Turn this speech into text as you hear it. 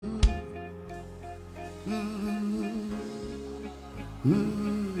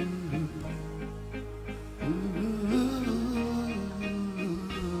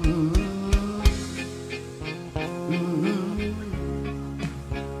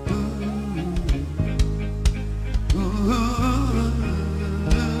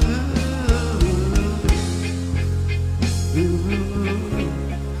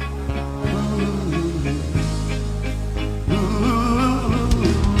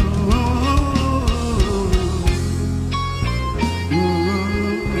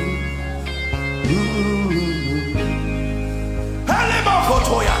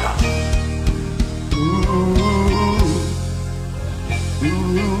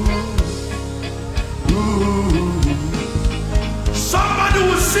Somebody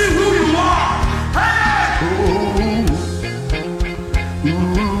will see who you are.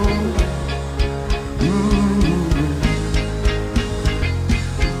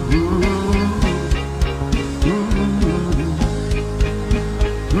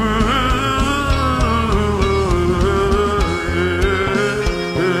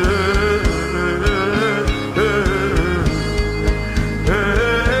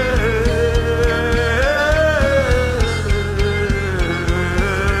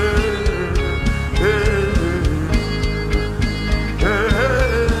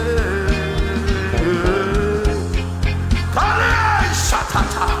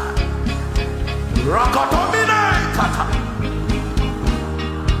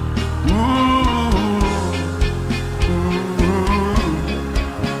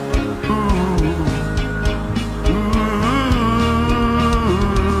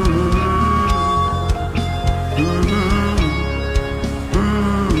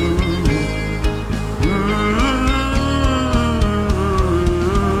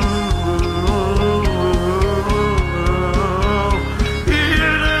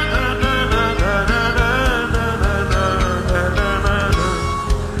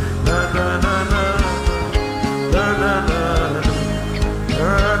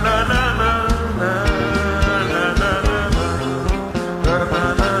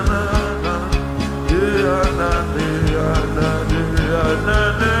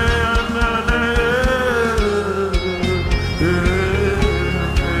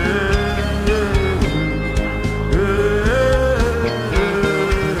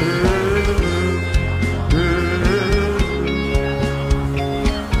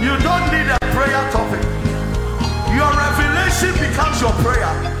 Becomes your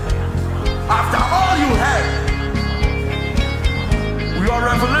prayer. After all you had, your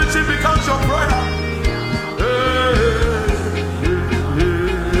revelation becomes your prayer.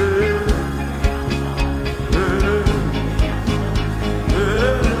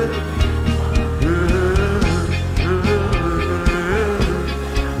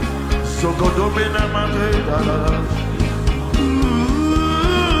 So go do me na mate.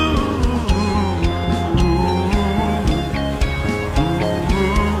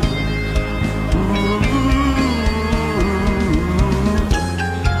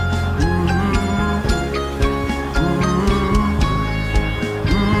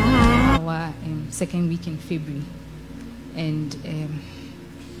 Second week in February, and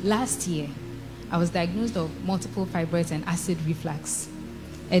last year I was diagnosed of multiple fibroids and acid reflux,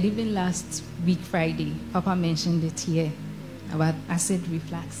 and even last week Friday Papa mentioned it here about acid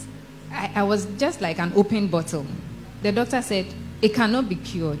reflux. I was just like an open bottle. The doctor said it cannot be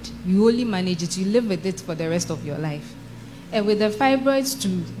cured, you only manage it, you live with it for the rest of your life. And with the fibroids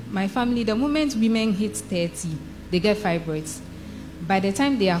too, my family, the moment women hit 30 they get fibroids. By the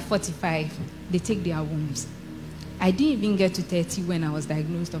time they are 45, they take their wombs. I didn't even get to 30 when I was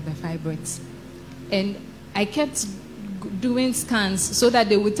diagnosed of the fibroids. And I kept doing scans so that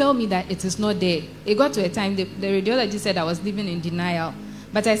they would tell me that it is not there. It got to a time, the radiologist said I was living in denial.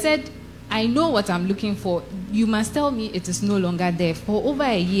 But I said, I know what I'm looking for. You must tell me it is no longer there. For over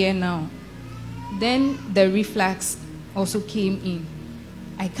a year now. Then the reflux also came in.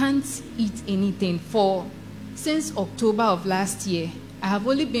 I can't eat anything since October of last year. I have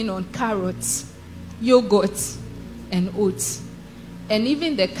only been on carrots, yogurt, and oats. And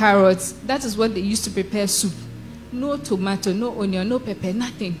even the carrots, that is what they used to prepare soup. No tomato, no onion, no pepper,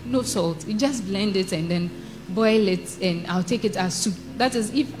 nothing, no salt. You just blend it and then boil it, and I'll take it as soup. That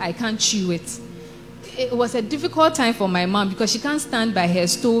is if I can't chew it. It was a difficult time for my mom because she can't stand by her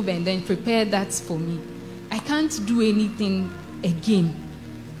stove and then prepare that for me. I can't do anything again.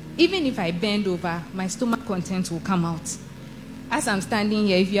 Even if I bend over, my stomach contents will come out. As I'm standing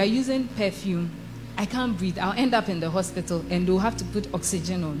here, if you are using perfume, I can't breathe. I'll end up in the hospital and they'll have to put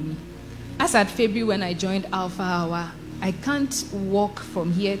oxygen on me. As at February when I joined Alpha Hour, I can't walk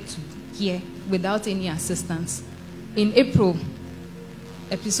from here to here without any assistance. In April,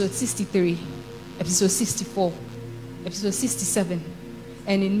 episode 63, episode 64, episode 67,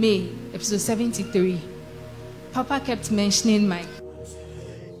 and in May, episode 73, Papa kept mentioning my...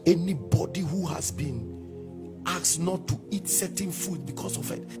 Anybody who has been asked not to eat certain food because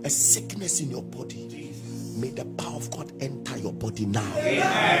of a sickness in your body, may the power of God enter your body now.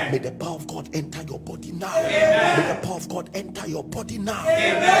 Amen. May the power of God enter your body now. Amen. May the power of God enter your body now.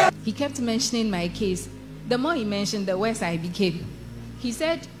 Amen. He kept mentioning my case. The more he mentioned, the worse I became. He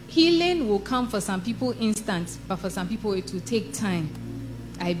said healing will come for some people instant, but for some people it will take time.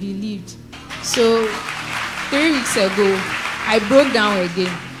 I believed. So 3 weeks ago, I broke down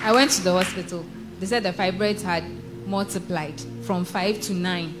again. I went to the hospital. They said the fibroids had multiplied from 5 to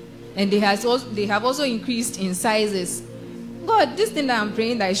 9. And they have also increased in sizes. God, this thing that I'm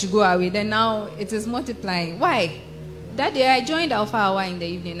praying that I should go away, then now it is multiplying. Why? That day I joined Alpha Hour in the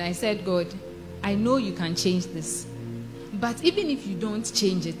evening. I said, God, I know you can change this. But even if you don't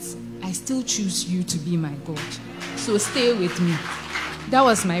change it, I still choose you to be my God. So stay with me. That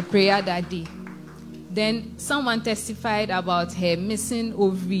was my prayer that day. Then someone testified about her missing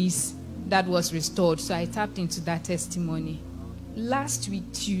ovaries that was restored. So I tapped into that testimony. Last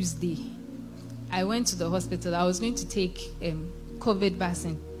week, Tuesday, I went to the hospital. I was going to take COVID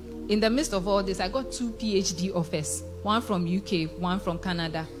vaccine. In the midst of all this, I got 2 PhD offers. One from UK, one from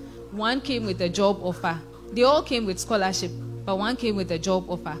Canada. One came with a job offer. They all came with scholarship, but one came with a job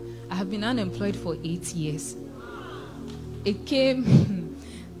offer. I have been unemployed for 8 years. It came,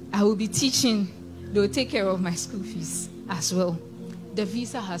 I will be teaching. They will take care of my school fees as well. The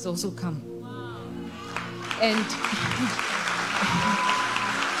visa has also come. And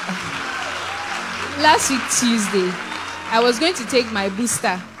last week, Tuesday, I was going to take my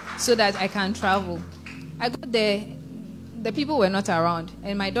booster so that I can travel. I got there, the people were not around,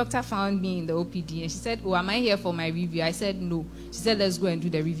 and my doctor found me in the OPD, and she said, oh, am I here for my review? I said, no. She said, let's go and do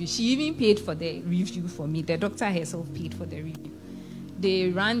the review. She even paid for the review for me. The doctor herself paid for the review. They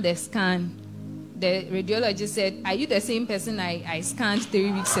ran the scan. The radiologist said, are you the same person I scanned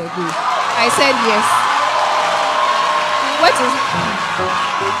 3 weeks ago? I said, yes. What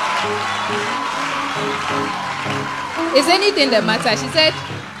is anything the matter? She said,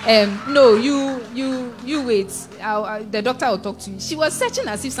 no, you wait. The doctor will talk to you. She was searching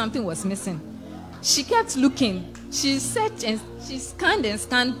as if something was missing. She kept looking. She searched and she scanned and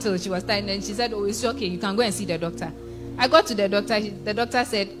scanned till she was tired. And she said, oh, it's okay. You can go and see the doctor. I got to the doctor. The doctor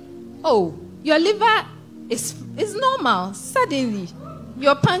said, oh, your liver is normal. Suddenly,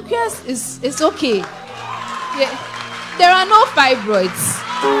 your pancreas is okay. Yeah, there are no fibroids.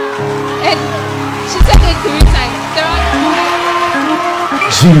 And she said it 3 times. There are no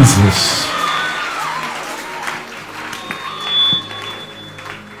Jesus.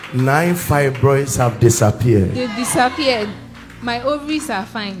 9 fibroids have disappeared. They disappeared. My ovaries are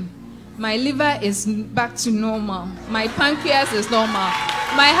fine. My liver is back to normal. My pancreas is normal.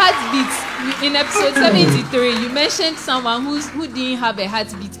 My heart beats. In episode 73, you mentioned someone who didn't have a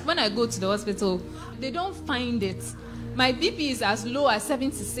heartbeat. When I go to the hospital, they don't find it. My BP is as low as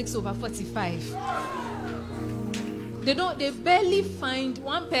 76/45. They barely find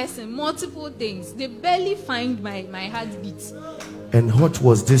one person, multiple things. They barely find my heartbeat. And what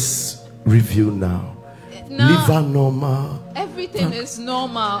was this review now? Liver normal. Everything is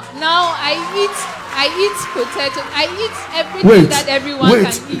normal. Now I eat potato. I eat everything that everyone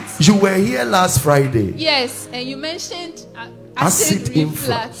can eat. You were here last Friday. Yes, and you mentioned acid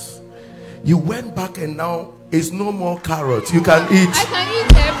reflux. You went back and now it's no more carrots. You can eat. I can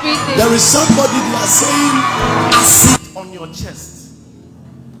eat everything. There is somebody you are saying acid on your chest.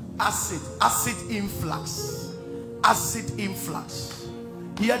 Acid influx. Acid influx.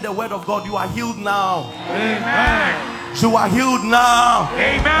 Hear the word of God. You are healed now. Amen. You are healed now.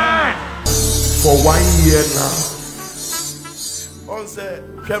 Amen. For 1 year now. On say,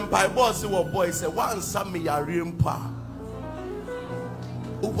 Kempai boss, boy say, one some me are rimpa.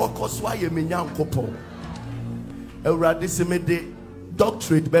 Ubokoswa ye minyan kopo. Euradi se me de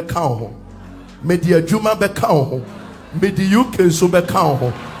doctorate be count. Me de adwuma be count. Me de UK so be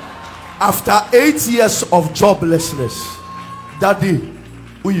count. After 8 years of joblessness, Daddy,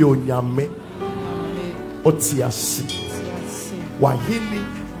 uyo nyame otiasi wahini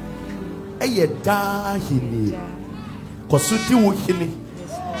eye da hini kosudi wuhini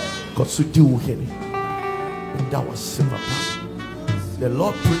and that was simple. The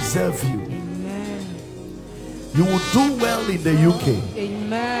Lord preserve you. Amen. You will do well in the UK.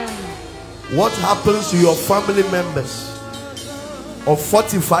 Amen. What happens to your family members of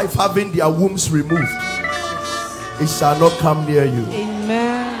 45 having their wombs removed? It shall not come near you.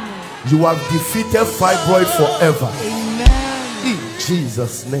 Amen. You have defeated fibroid forever. Amen. In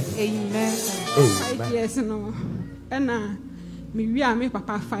Jesus' name. Amen. 5 years no. And we are my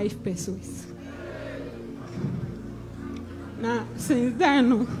papa 5 pesos. Now since then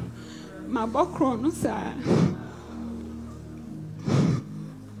no, my background no sir.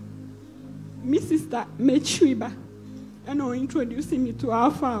 My sister Mechuiba and introducing me to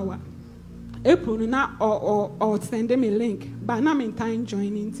Alpha Hour. April na or send them a link, but now I'm in time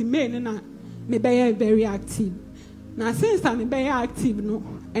joining. To me na me be very active. Now since I'm very active no,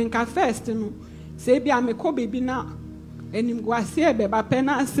 and first no, say be I'm a baby now, and him go say be ba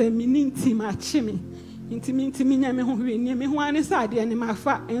pena say me ninti ma chimi, inti me nyame ho hwe ni me ho ane sa de ne ma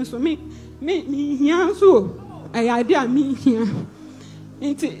fa enso me hia so idea me hia.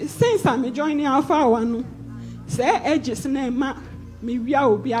 Inti since I'm joining Alpha Hour no, say edges na ma me wia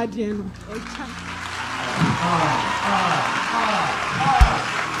obi ade no.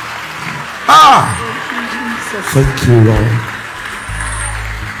 Thank you, Lord.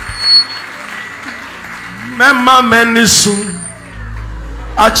 Mema menisu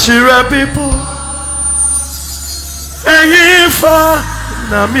achire people. Eyifa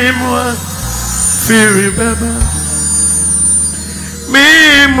na mimwa firi beba.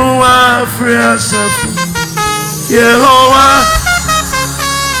 Mimwa fria safu. Yehovah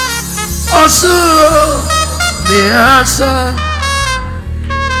Osuro Niasa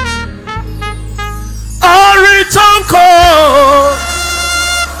Oritonko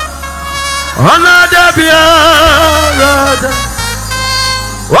Onadabia Rada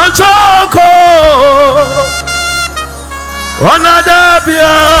Wantoko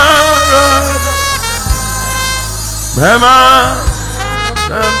Onadabia Rada Mema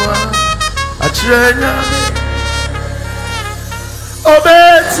Achenya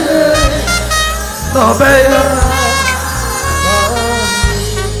Obete Nobeya.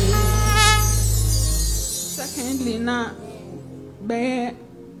 Secondly, now, by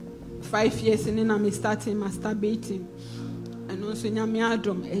 5 years in I started masturbating, and also nyame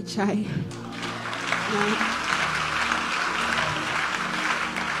adom HI.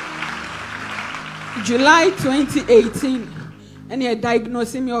 July 2018, and he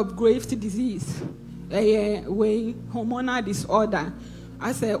diagnosed me of Graves' disease, way hormonal disorder.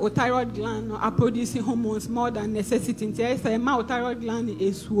 I say, thyroid gland are producing hormones more than necessity. I say, my thyroid gland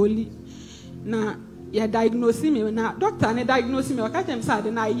is swollen. Now, you diagnose me. Now, doctor, they diagnose me. I can't say,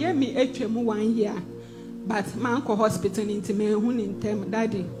 and I hear me 1 year. But man go hospital into me in term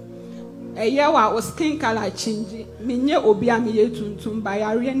daddy. A year was skin color change. Me nye obi ami yetuntum by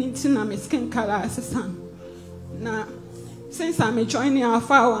a reality na my skin color assistant. Now, since I'm joining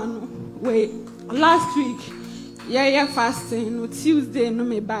Alpha Hour way last week. Yeah, fasting. No Tuesday, no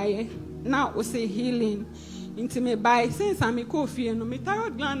me buy. Now we say healing. Into me buy. Since I'm a coffee, no me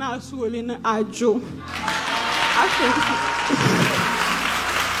thyroid gland are swollen. Ajo.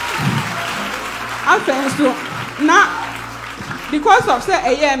 After so now, because of say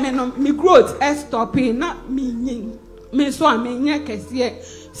a year, me growth is stopping. Not me. Me so I'm in here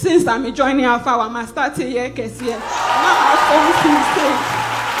since I'm joining Alpha Hour, I start here Now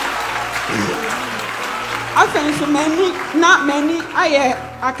I think so many, not many. I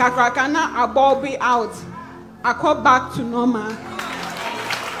a bobby out. I come back to normal.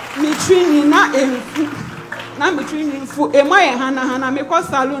 Me training not in me training for a my hana me call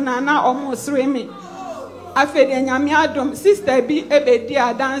salon na almost 3 me. I feel the nyamiadom sister be a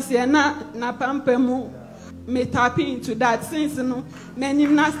dear dance na pampemu. Me tap into that since no many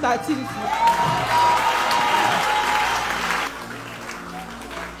not starting.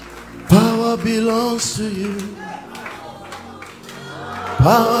 Power belongs to you.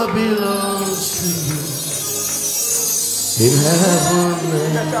 Power belongs to you. In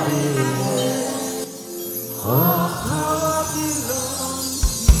heaven and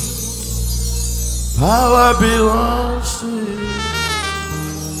power belongs to you.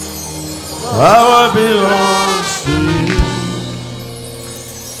 Power belongs to you.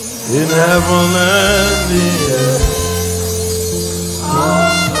 In heaven and the earth.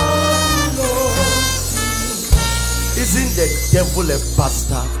 Isn't the devil a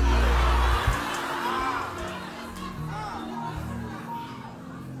bastard?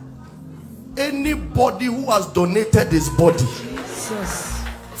 Anybody who has donated his body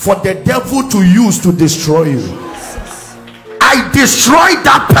for the devil to use to destroy you, I destroy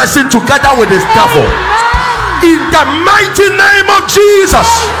that person together with his devil. In the mighty name of Jesus.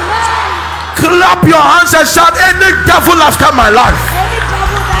 Clap your hands and shout, any devil after my life,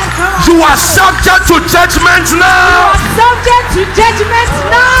 you are subject to judgment now. Subject to judgment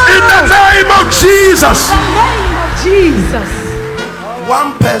now. In the name of Jesus. In the name of Jesus.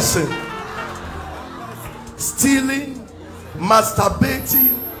 One person stealing,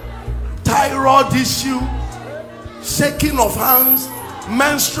 masturbating, thyroid issue, shaking of hands,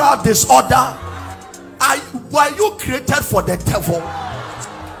 menstrual disorder. Were you created for the devil?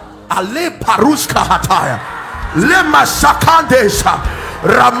 Ale paruska hataya, le masakandesha,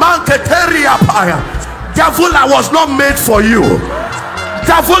 ramanketeria paya. Devil, I was not made for you.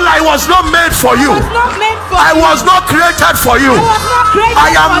 Devil, I was not made for you. I was not created for you.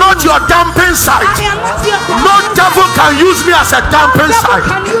 I am not your damping site. No devil can use me as a damping site.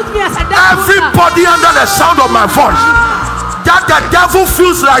 Everybody under the sound of my voice, that the devil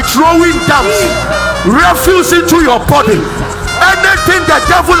feels like throwing damps, refuse into your body. Anything the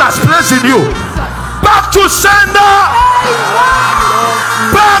devil has placed in you, back to sender.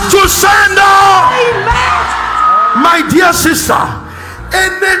 Back to sender. My dear sister,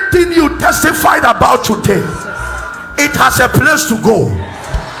 anything you testified about today, it has a place to go.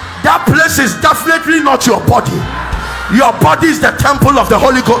 That place is definitely not your body. Your body is the temple of the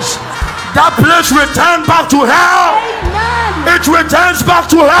Holy Ghost. That place returns back to hell. Amen. It returns back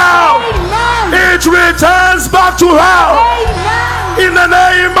to hell. Amen. It returns back to hell. Amen. In the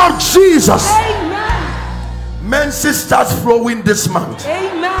name of Jesus. Amen. Men, sisters flowing this month.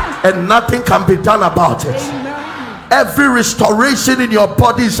 Amen. And nothing can be done about it. Amen. Every restoration in your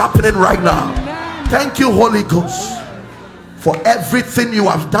body is happening right now. Amen. Thank you, Holy Ghost, for everything you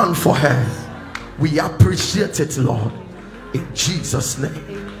have done for her. We appreciate it, Lord. In Jesus' name.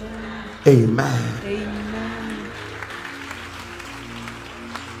 Amen. Amen.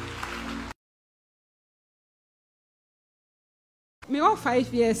 Me all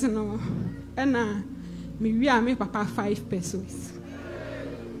 5 years no, and me are me papa 5 pesos.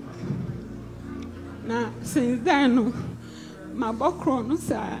 Now since then no, my background no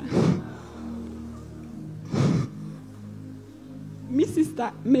sir. My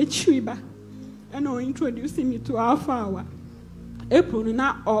sister Mechiba, and introducing me to Alpha Hour. April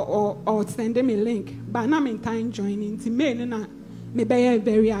na or send them a link, but now in time joining to me na me be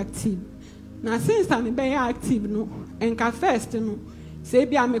very active. Now since I'm very active no, and first no, say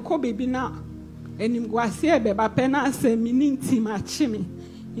be am ko baby na enim gwase be ba pena say me ninti ma chimi.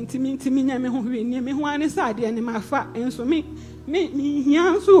 Inti me nya me ho hwe ni me ho ane sade ne mafa enso me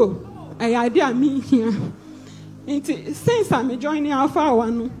hia so ayade a me hia. Inti since I'm joining Alpha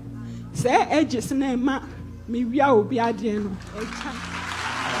Hour no, say edges na ma me wia obi ade no.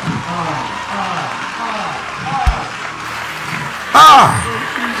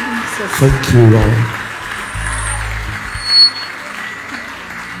 Thank you, Lord.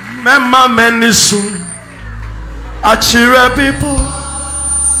 Mema menisu achire people.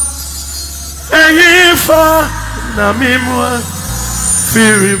 Eyifa na mimwa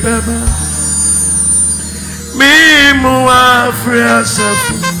firi beba. Mimwa free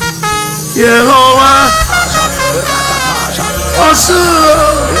asafu. Yehovah Osu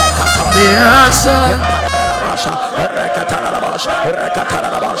Miasa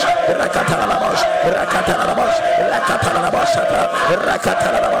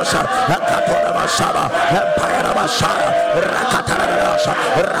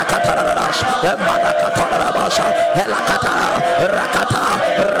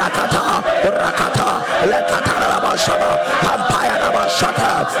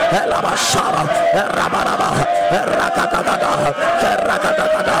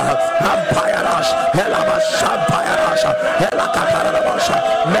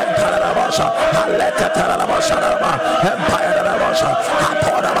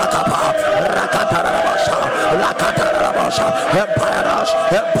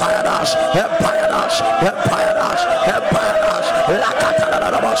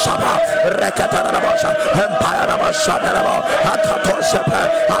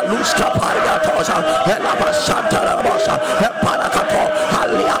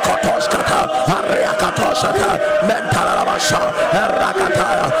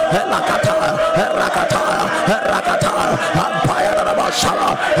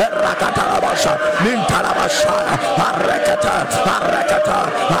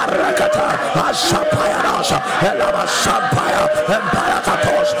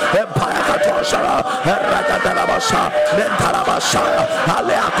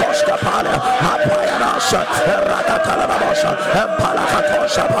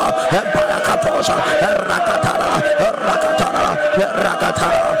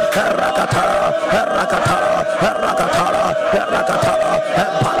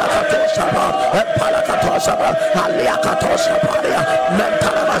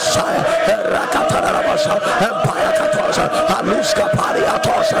Messiah, Rakatarabasa, Empire Katosa, Aluska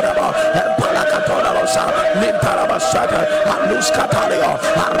Pariatosa, Empala Katorabasa, Nintarabasa, Aluska Tario,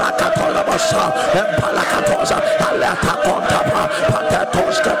 Arakatorabasa, Empala Katosa, Alata Contapa,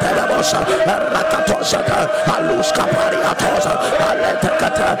 Patatoska Terabosa, Rakatosa, Aluska Pariatosa,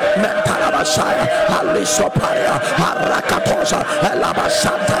 Aletakata, Mentarabasa, Alisoparia, Arakatosa,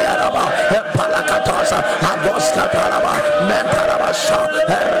 Elabasanta Yaraba, Empala Katosa, Agoska Taraba, Mentarabasa,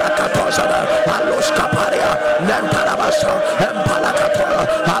 Rakatosa, Aluska Paria, Mentarabasa, Empala Katola,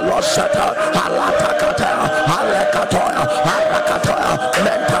 Alosata, Alatakata, Alekatoya, Arakatoya,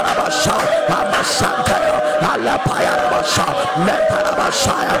 Mentarabasa, Amasanta, Alapayarabasa,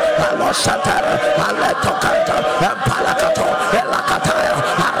 Mentarabasa, Alosata, Aletokanta, Empalakato, Elakataya,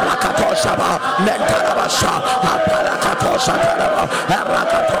 Arakatosaba, Mentarabasa, Apalakatosa,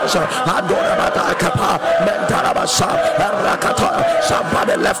 Arakatosa, Adorabatakapa, Mentarabasa, Arakatoya.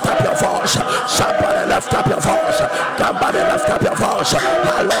 Somebody lift up your voice. Somebody lift up your voice. Somebody lift up your voice.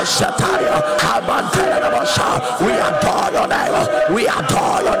 Alosataria, Amantarabasa. We adore your name. We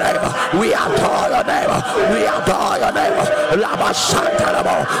adore your name. We adore your name. We adore your name.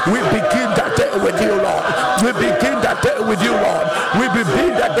 Labasantarabo. We begin that day with you, Lord. We begin that day with you, Lord. We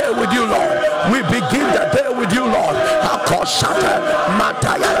begin that day with you, Lord. We begin that day with you, Lord. Akosata,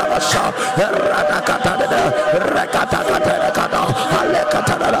 Matayarabasa, Radakata, Rekatakata,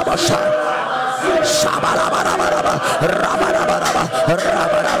 Alekatarabasa. Shabalabaraba, Rabarabaraba,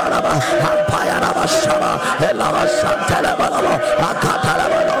 Rabarabaraba, Ampayarabasaba, Elavasantelababa,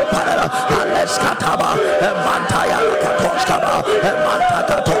 Akatalababa, Aleskataba, Mantayakatoskaba,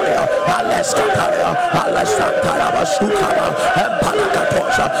 Mantakatoria, Aleskataria, Alesantarabasukaba,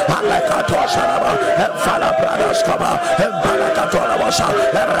 Empalakatosa, Alekatosaba, Empalabradaskaba, Empalakatorabasa,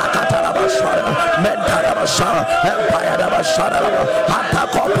 Rakatarabasa, Mentarabasa, Empayarabasa,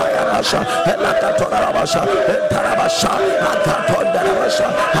 Antakopayarabasa, Elakatorabasa, Entarabasa, Akatondarabasa,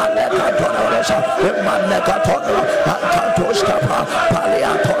 Alekatorabasa, Emanekatora, Akatoskapa,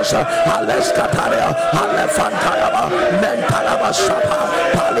 Paliatosa, Aleskataria, Alefantaraba, Mentarabasapa,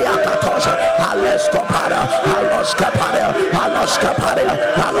 Paliakatosa, Aleskopara, Aloskaparia, Aloskaparia,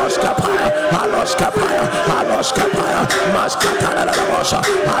 Aloskaparia, Aloskaparia, Aloskaparia, Maskatarabosa,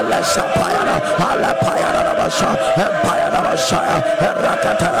 Alesapayana, Alepayarabasa, Empayarabasa,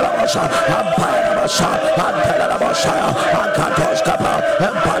 Rakatarabasa, Empayarabasa, Antarabasa, Akatoskapa,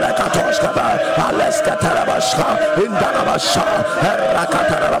 Empalakatoskapa, Aleskatarabasa, Indarabasa,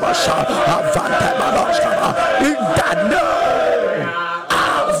 Rakatarabasa, Avantabanoskapa, in the name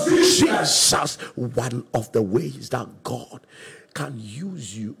of Jesus. One of the ways that God can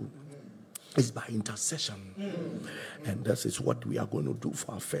use you is by intercession. And this is what we are going to do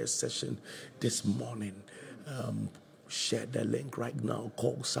for our first session this morning. Share the link right now.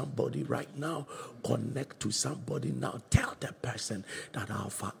 Call somebody right now. Connect to somebody now. Tell the person that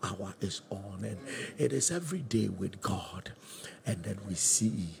Alpha Hour is on. And it is every day with God. And then we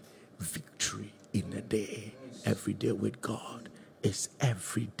see victory in the day. Every day with God is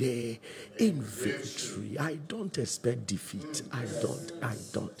every day in victory. I don't expect defeat. I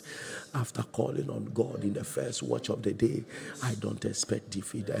don't. After calling on God in the first watch of the day, I don't expect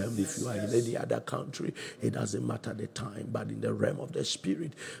defeat. If you are in any other country, it doesn't matter the time, but in the realm of the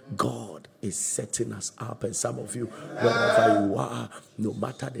spirit, God is setting us up. And some of you, wherever you are, no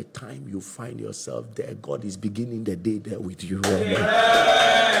matter the time you find yourself there, God is beginning the day there with you.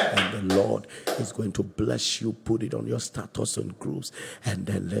 And the Lord is going to bless you. Put it on your status and groups, and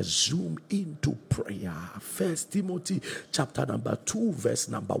then let's zoom into prayer. First Timothy chapter number 2, verse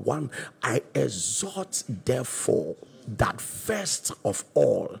number 1. I exhort therefore that first of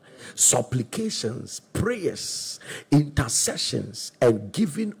all, supplications, prayers, intercessions, and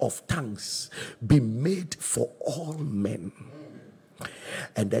giving of thanks be made for all men.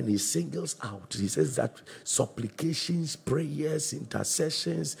 And then he singles out, he says that supplications, prayers,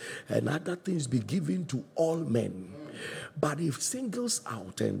 intercessions, and other things be given to all men. But he singles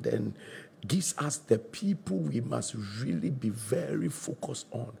out and then gives us the people we must really be very focused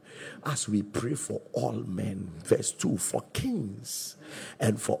on as we pray for all men. Verse 2, for kings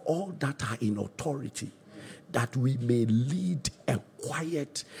and for all that are in authority, that we may lead a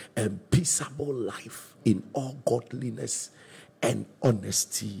quiet and peaceable life in all godliness and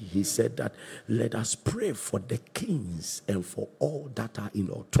honesty. He said that let us pray for the kings and for all that are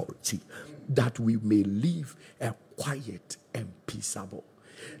in authority, that we may live a quiet and peaceable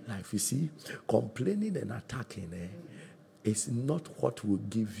life. You see, complaining and attacking is not what will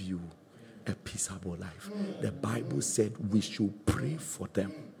give you a peaceable life. The Bible said we should pray for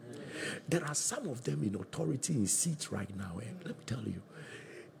them. There are some of them in authority in seats right now. Let me tell you,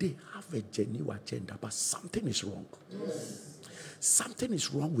 They have a genuine agenda, but something is wrong. Something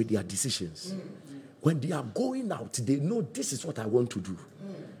is wrong with their decisions. When they are going out, they know this is what I want to do.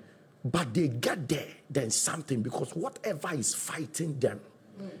 But they get there, then something, because whatever is fighting them,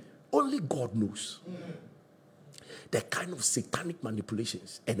 only God knows. The kind of satanic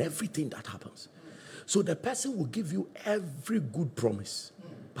manipulations and everything that happens. So the person will give you every good promise,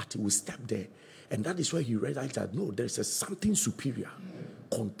 but he will step there. And that is where he realized that no, there is something superior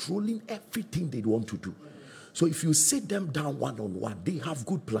controlling everything they want to do. So if you sit them down one-on-one, they have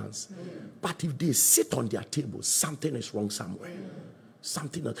good plans. But if they sit on their table, something is wrong somewhere.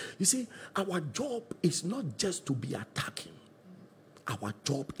 Something else. You see, our job is not just to be attacking. Our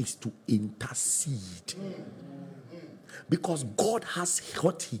job is to intercede. Because God has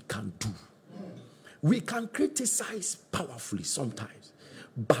what he can do. We can criticize powerfully sometimes,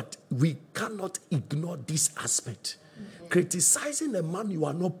 but we cannot ignore this aspect. Criticizing a man you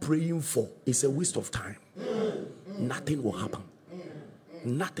are not praying for is a waste of time. Nothing will happen.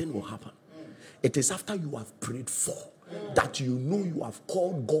 Nothing will happen. It is after you have prayed for that you know you have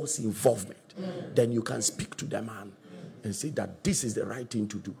called God's involvement. Then you can speak to the man and say that this is the right thing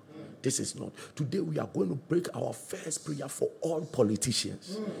to do. This is not. Today we are going to break our first prayer for all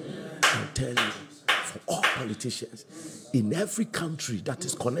politicians. I tell you, for all politicians in every country that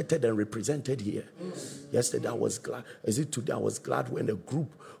is connected and represented here. Yesterday I was glad. Today I was glad when a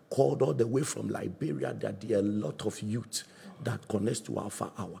group called all the way from Liberia that there are a lot of youth that connects to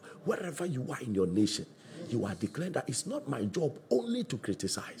Alpha Hour. Wherever you are in your nation, you are declaring that it's not my job only to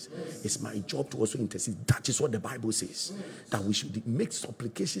criticize. It's my job to also intercede. That is what the Bible says. That we should make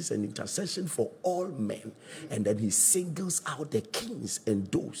supplications and intercession for all men. And then he singles out the kings and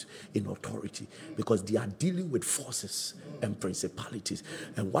those in authority, because they are dealing with forces and principalities.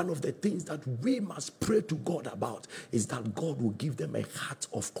 And one of the things that we must pray to God about is that God will give them a heart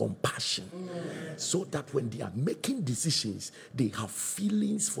of compassion, so that when they are making decisions, they have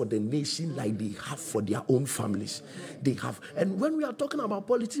feelings for the nation like they have for their own families. They have, and when we are talking about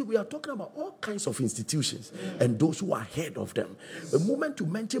politics, we are talking about all kinds of institutions and those who are head of them. The moment you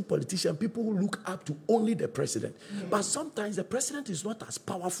mention politicians, people will look up to only the president. But sometimes the president is not as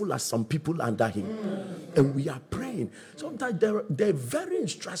powerful as some people under him. And we are praying. Sometimes the very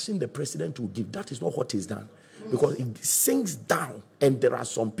instruction the president will give, that is not what is done. Because it sinks down, and there are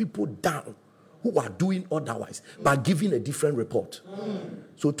some people down who are doing otherwise, but giving a different report.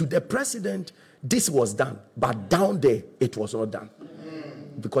 So to the president, this was done, but down there, it was not done.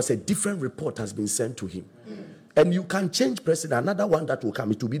 Because a different report has been sent to him. And you can change president, another one that will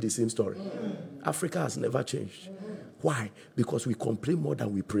come, it will be the same story. Africa has never changed. Why? Because we complain more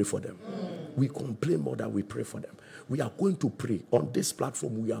than we pray for them. We complain more than we pray for them. We are going to pray. On this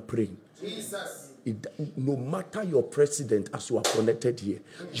platform, we are praying. Jesus. No matter your president, as you are connected here,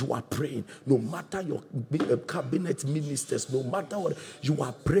 you are praying. No matter your cabinet ministers, no matter what, you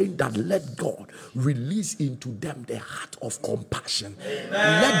are praying that let God release into them the heart of compassion. Amen.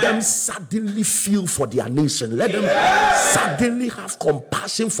 Let them suddenly feel for their nation. Let them suddenly have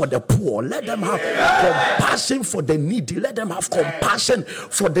compassion for the poor. Let them have compassion for the needy. Let them have compassion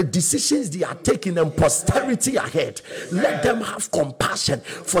for the decisions they are taking and posterity ahead. Let them have compassion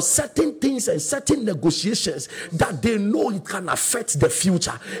for certain things and certain negotiations that they know it can affect the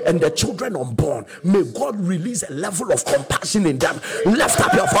future and the children unborn. May God release a level of compassion in them. Lift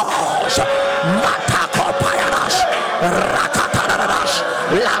up your voice.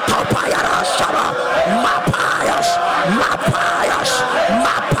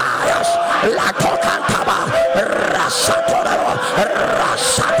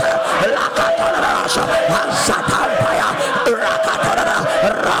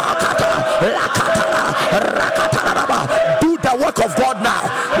 Do the work of God now.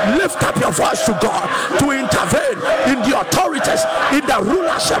 Lift up your voice to God to intervene in the authorities, in the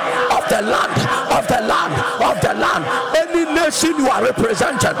rulership of the land, of the land, of the land. Any nation you are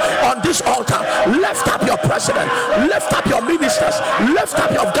represented on this altar, lift up your president, lift up your ministers, lift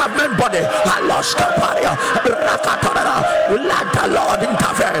up your government body. Let the Lord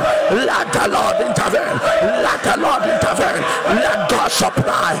intervene. Let the Lord intervene. Let the Lord intervene. Let God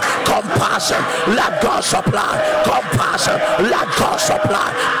supply compassion. Let God supply compassion. Let God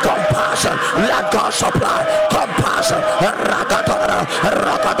supply compassion. Let God supply compassion. Rakadara,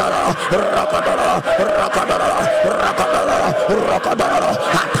 rakadara, rakadara, rakadara, rakadara, rakadara.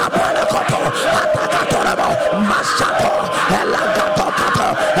 Atapala koto, atakatorebo, masato, elagato kato,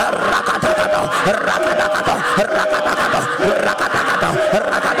 rakadakato, rakadakato, rakadakato, rakadakato,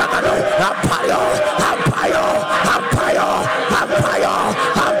 rakadakato. Ampayo, ampayo, ampayo, ampayo,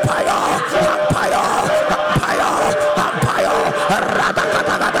 ampayo, ampayo, ampayo, ampayo,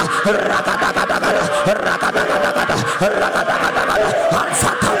 rakadakato.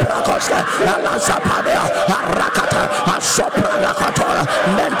 Lazapadea, Arakata, Asopra Lakatora,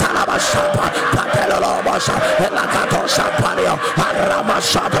 Mentalabashapa, Patelobasha, Elakato Sapario,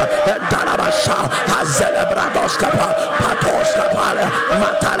 Aramashapa, Entalabasha, Azelebradoskapa, Patoskapale,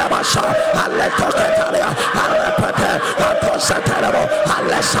 Matalabasha, Aletosetalia, Arapate, Atosatalabo,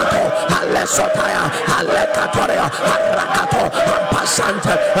 Alesato, Alesotaya, Alekatoria, Arakato,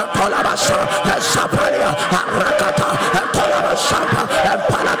 Ampasante, Tolabasha, Saparia, Arakata, Tolabashapa,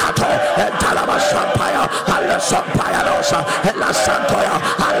 Palakato, Talabashampaya, Alesampaya, Elasantoya,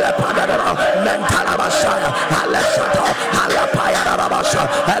 Alepadero, Mentalabashaya, Alesato, Alapaya, Rabasha,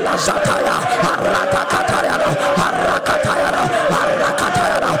 Elazataya, Arakataya, Arakataya,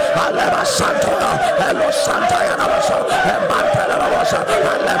 Arakataya, Alebasantoya, Elosantaya, Ebantalabasha,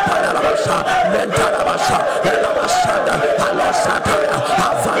 Alepayabasha, Mentalabasha, Elabasanda, Alosataya,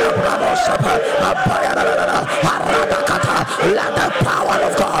 Avalabrabosha, Apaya, Arakata, let the power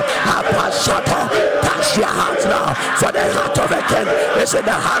of God touch your heart now. For the heart of the king is in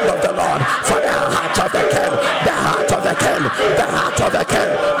the hand of the Lord. For the heart of the king, the heart of the king, the heart of the king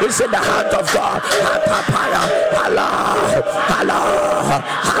is in the hand of God. Allah, Allah, Allah,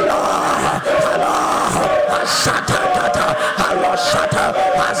 Allah, Allah, Shatatata, Allah, Shata,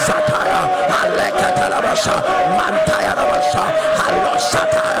 Azataya, Alekatalabasha, Mantaya Rabasha, Allah,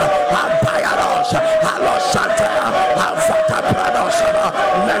 Shataya, Ampaya Rosa, Allah, Shataya, Avata Pradosa,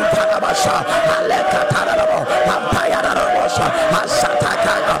 Mentalabasha, Alekatalabo, Ampaya Rabasha,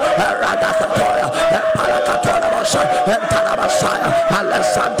 Azataya, Ragatatoya, Palakatorabasha, Mentalabasha,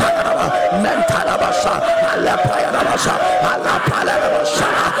 Alessantaya, Mentalabasha, Alapaya Rabasha, Alapaya Rabasha,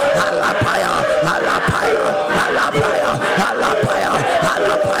 Alapaya, Alapaya, Alapaya, Alapaya,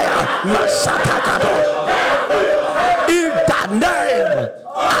 Alapaya, Masatakato. In the name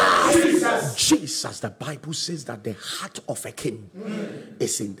of Jesus, the Bible says that the heart of a king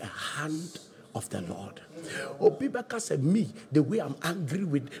is in the hand of the Lord. Obibaka said, me, the way I'm angry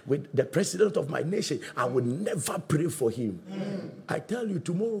with the president of my nation, I will never pray for him. I tell you,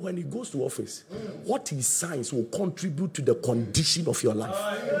 tomorrow when he goes to office, what he signs will contribute to the condition of your life.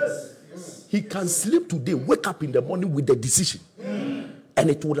 He can sleep today, wake up in the morning with the decision, and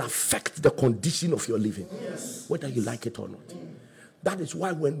it will affect the condition of your living, whether you like it or not. That is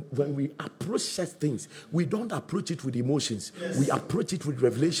why when we approach such things, we don't approach it with emotions. We approach it with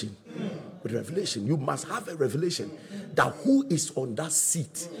revelation. With revelation, you must have a revelation that who is on that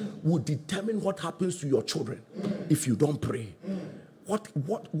seat will determine what happens to your children if you don't pray.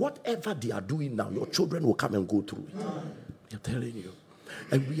 Whatever they are doing now, your children will come and go through it. I'm telling you.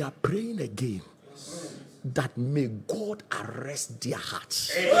 And we are praying again that may God arrest their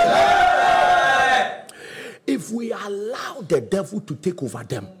hearts. If we allow the devil to take over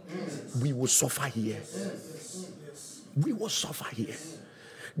them, we will suffer here. We will suffer here.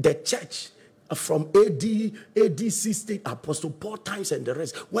 The church from AD 16, Apostle Paul times and the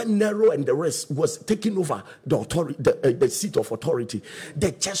rest, when Nero and the rest was taking over the authority, the seat of authority,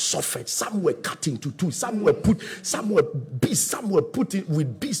 the church suffered. Some were cut into two, some were put in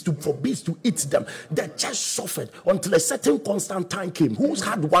with beasts for beasts to eat them. The church suffered until a certain Constantine came, who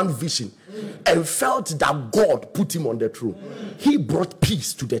had one vision and felt that God put him on the throne. He brought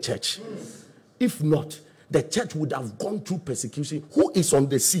peace to the church. If not, the church would have gone through persecution. Who is on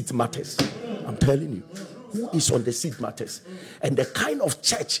the seat matters. I'm telling you. Who is on the seat matters. And the kind of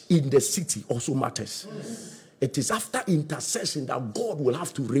church in the city also matters. It is after intercession that God will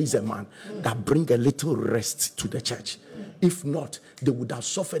have to raise a man that bring a little rest to the church. If not, they would have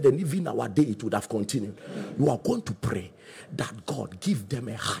suffered, and even our day it would have continued. You are going to pray that God give them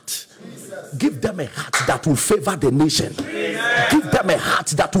a heart. Give them a heart that will favor the nation. Give them a heart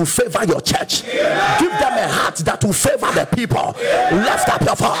that will favor your church. Give them a heart that will favor the people. Lift up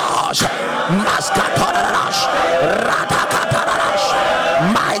your voice.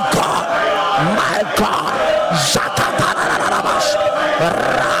 My God, my God. Zakatarabash,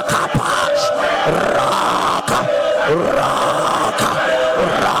 Rakapash, Raka, Raka,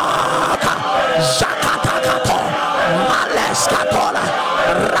 Raka, Zakatakato, Maleskatola,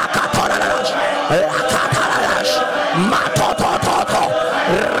 Rakatolash, Lakatalash, Matototo,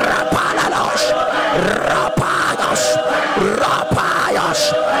 Rapalash, Rapayos, Rapayos,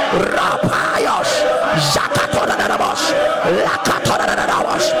 Rapayos, Zakatolash,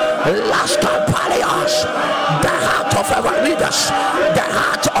 Lakatolash, Laskapalios. The heart of our leaders, the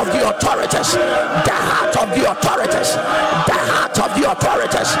heart of the authorities, the heart of the authorities, the heart of the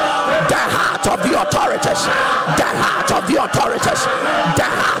authorities, the heart of the authorities, the heart of the authorities, the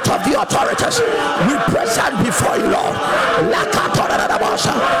heart of the authorities. We present before you, Lord.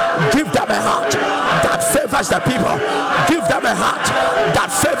 Give them a heart that favor favors the people. Give them a heart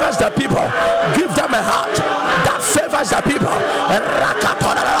that favors the people. Give them a heart that favors the people.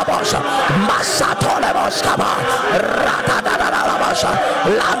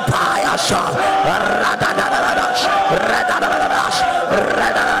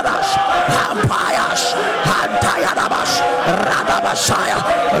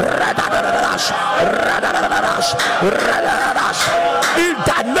 In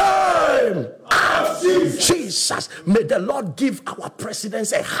the name of Jesus, may the Lord give our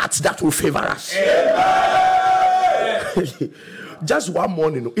presidents a heart that will favor us. Just one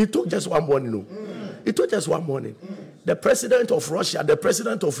morning, it took just one morning. It took just one morning. The president of Russia, the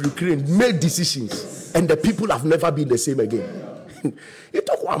president of Ukraine made decisions, and the people have never been the same again. It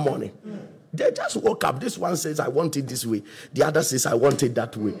took one morning. They just woke up. This one says, I want it this way. The other says, I want it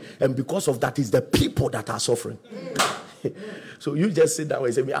that way. And because of that, it's the people that are suffering. So you just sit down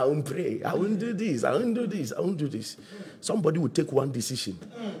and say, I won't pray. I won't do this. I won't do this. I won't do this. Somebody will take one decision.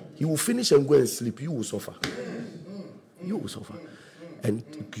 He will finish and go and sleep. You will suffer. You will suffer. And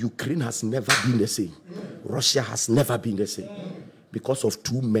Ukraine has never been the same. Russia has never been the same. Because of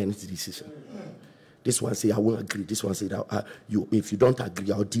two men's decision. This one say, I won't agree. This one say, if you don't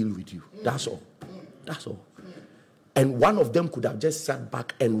agree, I'll deal with you. That's all. That's all. And one of them could have just sat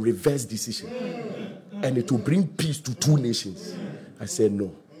back and reversed decision. And it will bring peace to two nations. I said,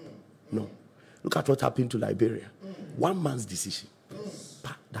 no. No. Look at what happened to Liberia. One man's decision.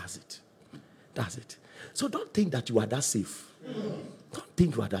 That's it. That's it. So don't think that you are that safe. Don't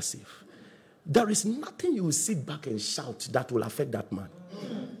think you are that safe. There is nothing you will sit back and shout that will affect that man.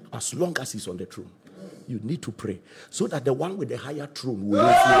 As long as he's on the throne. You need to pray so that the one with the higher throne will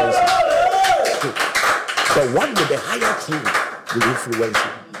influence you. The one with the higher throne will influence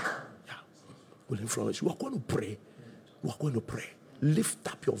you. Yeah, will influence you. We are going to pray. We are going to pray. Lift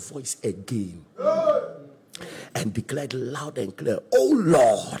up your voice again and declare it loud and clear. Oh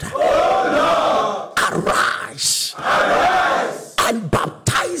Lord, arise, and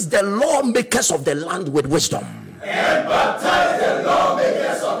baptize the lawmakers of the land with wisdom. And baptize the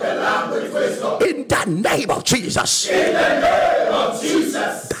lawmakers of the land with wisdom. In the name of Jesus. In the name of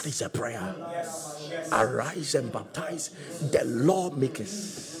Jesus. That is a prayer. Yes. Yes. Arise and baptize the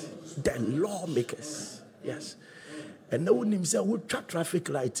lawmakers. The lawmakers. Yes. And no one himself would traffic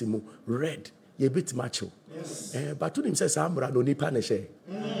light red. You bit macho. Yes. But to himself, Samra no nipa neshe.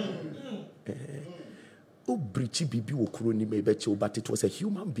 Brichi bibi okroni mebecho, but it was a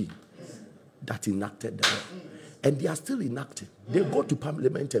human being that enacted the law. And they are still enacting. They go to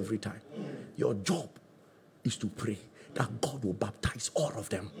parliament every time. Your job is to pray that God will baptize all of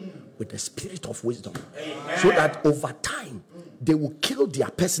them with the spirit of wisdom. Amen. So that over time, they will kill their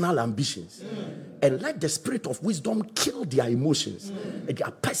personal ambitions and let the spirit of wisdom kill their emotions and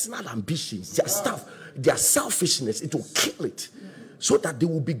their personal ambitions, their stuff, their selfishness. It will kill it. So that they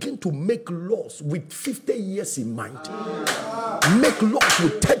will begin to make laws with 50 years in mind. Make laws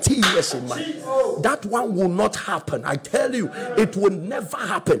with 30 years in mind. That one will not happen. I tell you, it will never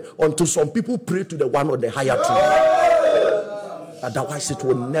happen until some people pray to the one on the higher throne. Otherwise, it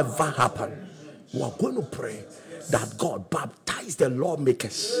will never happen. We are going to pray that God baptize the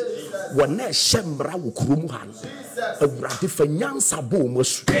lawmakers. Lift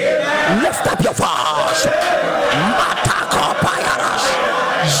up your voice.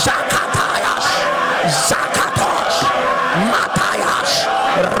 Zakatayas, Zakatos, Matayas,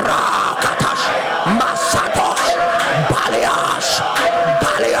 Rakatas, Masatos, Balias,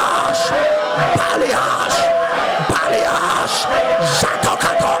 Balias, Balias, Balias,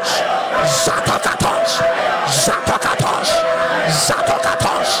 Zatokatos, Zatokatos, Zatokatos,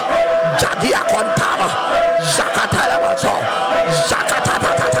 Zatokatos, Jadia Contava, Zakatalawaso,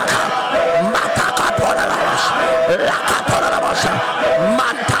 Zakatatatata, Matakapolavas, Lakatolavas,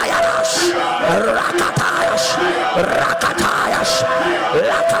 Mantayaras, Rakatayas, Rakatayas,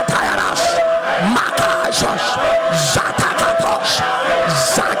 Lakatayaras, Makaisos, Zatakatos,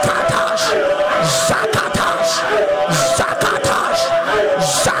 Zakatas, Zakatas, Zakatas,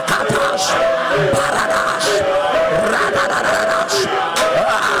 Zakatas, Baradas, Radaradas,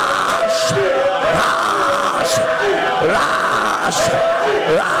 Ras,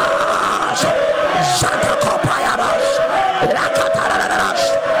 Ras, Zatakopayaras, Lakataradas,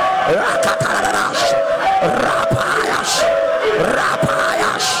 Rakataradas, Rapayas,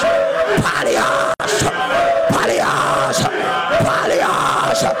 Rapayas, Palias, Palias,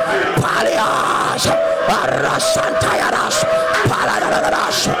 Palias, Palias, Arasantayaras,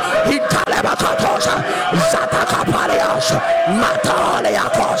 Paladaras, Italebakatos, Zatakapalias,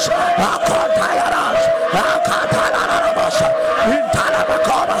 Mataliakos, Akotayaras, Akatarabas,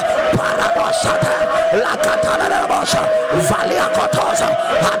 Italabakova, Paradosata, Lakata.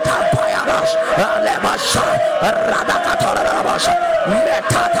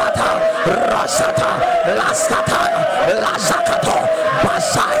 Masata, Laskata, Lazakato,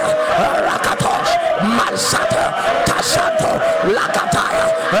 Basaya, Rakatos, Masata, Tashato, Lakataya,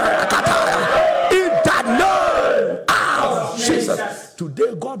 Rakataya. In the name of Jesus.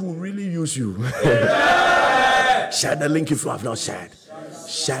 Today, God will really use you. Share the link if you have not shared.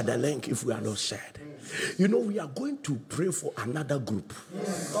 Share the link if we are not shared. You know, we are going to pray for another group.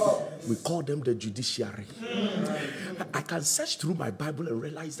 We call them the judiciary. I can search through my Bible and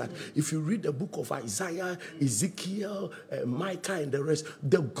realize that if you read the book of Isaiah, Ezekiel, Micah, and the rest,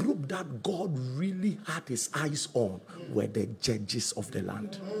 the group that God really had his eyes on were the judges of the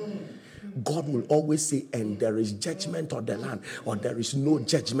land. God will always say, and there is judgment on the land, or there is no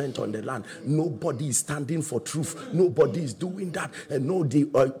judgment on the land. Nobody is standing for truth. Nobody is doing that. And no, the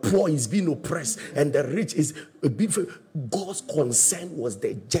poor is being oppressed, and the rich is being. God's concern was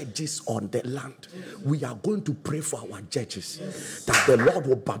the judges on the land. We are going to pray for our judges, that the Lord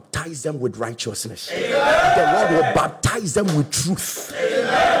will baptize them with righteousness. The Lord will baptize them with truth.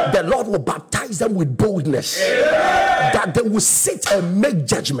 The Lord will baptize them with boldness. That they will sit and make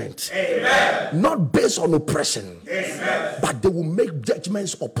judgment. Not based on oppression, but they will make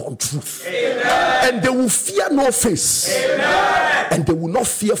judgments upon truth. And they will fear no face. And they will not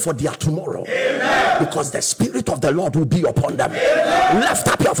fear for their tomorrow. Because the Spirit of the Lord will be upon them. Lift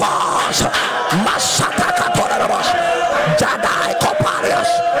up your voice.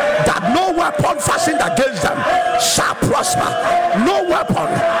 That no weapon fashioned against them shall prosper. No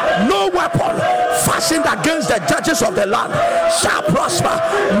weapon fashioned against the judges of the land shall prosper.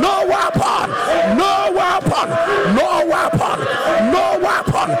 No weapon.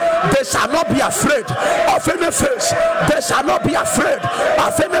 They shall not be afraid of any face. They shall not be afraid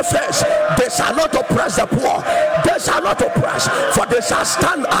of any face. They shall not oppress the poor. They shall not oppress, for they shall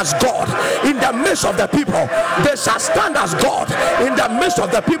stand as God in the midst of the people. They shall stand as God in the midst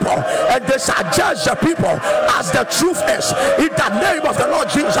of the people, and they shall judge the people as the truth is. In the name of the Lord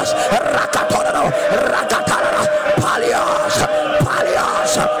Jesus.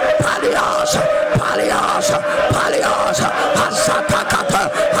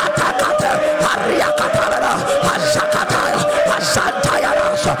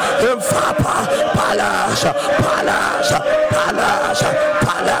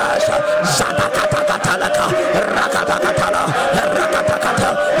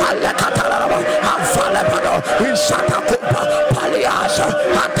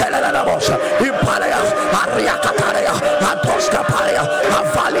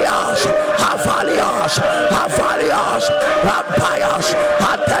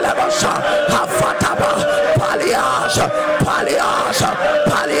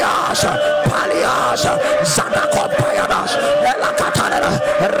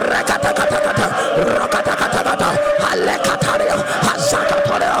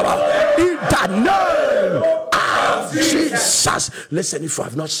 Listen, if you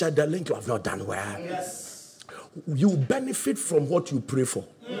have not shared the link, you have not done well. Yes. You benefit from what you pray for.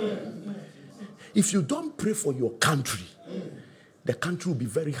 If you don't pray for your country, the country will be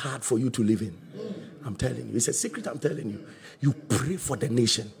very hard for you to live in. I'm telling you. It's a secret I'm telling you. You pray for the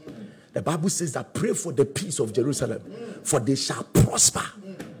nation. The Bible says that pray for the peace of Jerusalem, for they shall prosper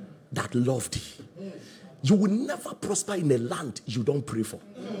that love thee. You will never prosper in a land you don't pray for.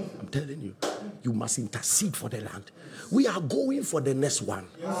 I'm telling you. You must intercede for the land. We are going for the next one.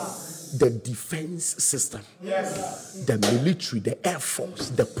 Yes. The defense system. Yes. The military, the air force,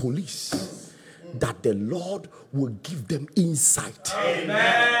 the police. That the Lord will give them insight.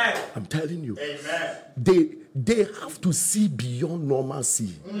 Amen. I'm telling you. Amen. They have to see beyond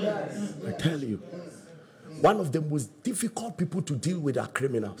normalcy. Yes. I tell you. One of the most difficult people to deal with are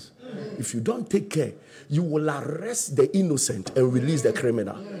criminals. If you don't take care, you will arrest the innocent and release the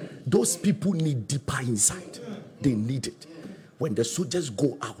criminal. Those people need deeper insight. They need it. When the soldiers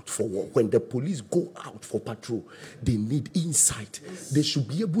go out for war, when the police go out for patrol, they need insight. They should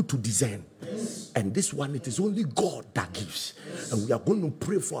be able to discern. And this one, it is only God that gives. And we are going to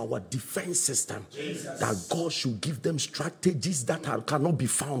pray for our defense system, that God should give them strategies that cannot be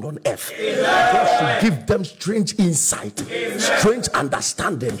found on earth. God should give them strange insight, strange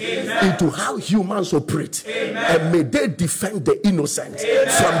understanding into how humans operate. And may they defend the innocent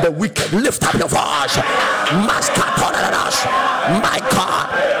from the wicked. Lift up your voice. My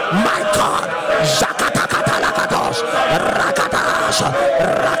God, Zakatakatalakatos, Rakatas,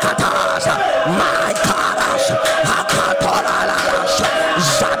 my God, Hakatoralas,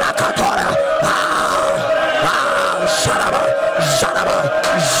 Zadakatora, Zaraba,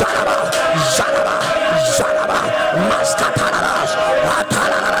 Maskataralas,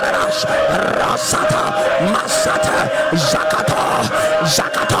 Atalaras, Rasata, Masata, Zakata,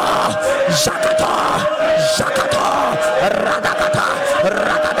 Zakata, Zakata, Radakata,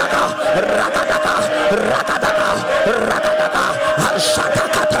 Radakata, Radakata, Radakata, Radakata,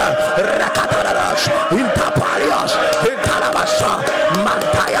 Shatakata, Rakatarash, Intapalios, Intalabasa,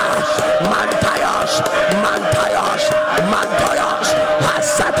 Mantayas, Mantayas, Mantayas, Mantayas,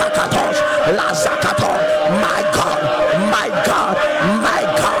 Hazatakatos, Lazakato, my God, my God, my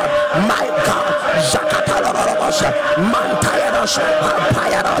God, my God, Zakatalaros, Mantayaros,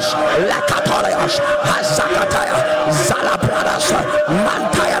 Payaros, Lakatorios, Hazakataya, Zalabradas,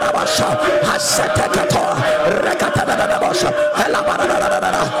 Mantayarabas, Hazatakato, Rekatadabas, Elabarada,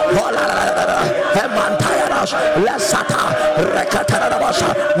 Mantayaros, Lesata, Rekatadabas,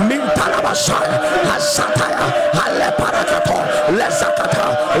 Mintalabasa, Hazataya, Aleparakato, Lesakata,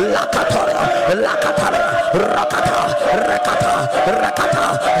 Lakatoria, Lakatara, Rakata, Rekata, Rekata,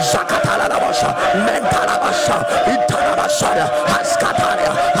 Zakatalabasa, Mentalabasa, Italabasa,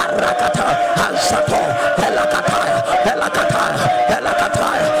 Haskataria, Harakata, Hasato, Helakataya, Helakataya,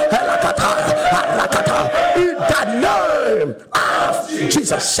 Helakataya, Helakataya, Harakata, in the name of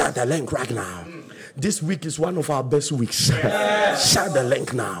Jesus. Share the link right now. This week is one of our best weeks. Share the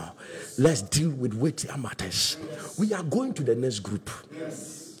link now. Let's deal with weightier matters. We are going to the next group.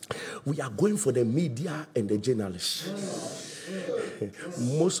 We are going for the media and the journalists.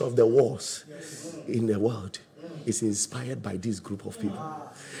 Most of the wars in the world is inspired by this group of people.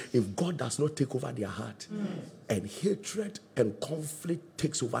 If God does not take over their heart and hatred and conflict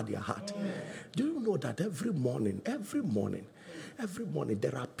takes over their heart, do you know that every morning,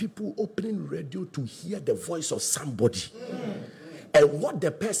 there are people opening radio to hear the voice of somebody. And what the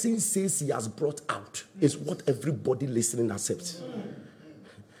person says he has brought out is what everybody listening accepts.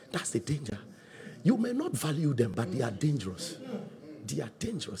 That's the danger. You may not value them, but they are dangerous. They are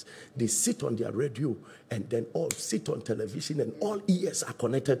dangerous. They sit on their radio and then all sit on television and all ears are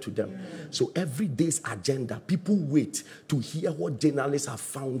connected to them. So every day's agenda, people wait to hear what journalists have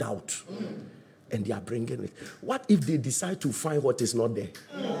found out. And they are bringing it. What if they decide to find what is not there?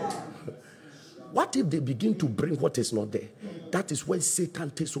 What if they begin to bring what is not there? That is when Satan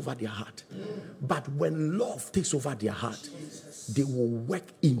takes over their heart. But when love takes over their heart, they will work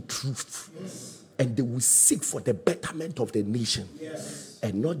in truth. And they will seek for the betterment of the nation.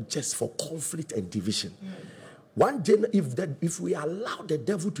 And not just for conflict and division. If we allow the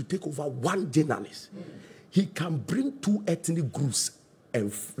devil to take over one journalist, he can bring two ethnic groups and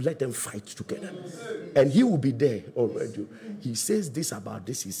let them fight together. And he will be there already. He says this about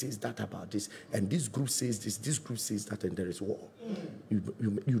this, he says that about this, and this group says this group says that, and there is war.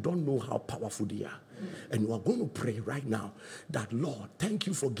 You don't know how powerful they are. And we are going to pray right now that, Lord, thank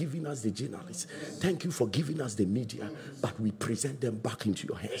you for giving us the journalists. Thank you for giving us the media, but we present them back into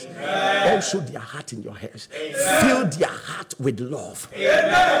your hands. Also their heart in your hands. Fill their heart with love.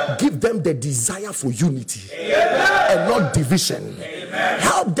 Give them the desire for unity and not division.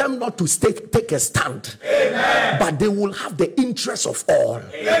 Help them not to take a stand, but they will have the interest of all.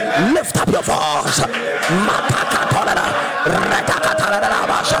 Lift up your voice.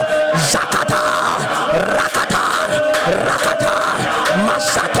 Rakata, Rakata,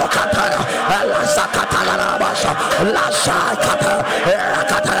 Masato Kata, Lazakata, Lazakata,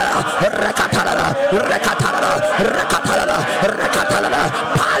 Rakata, Rekatala, Rekatala, Rekatala,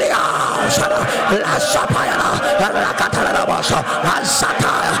 Palia, Lasapaya, Rakatala,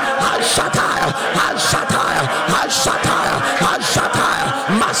 Asataya, Asataya, Asataya, Asataya, Asataya,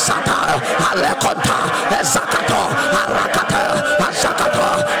 Masataya, Alekonta, Zakato, Arakata, Azakato,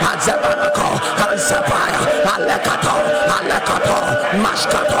 Azabanako, Azapaya, Alekato, Alekato,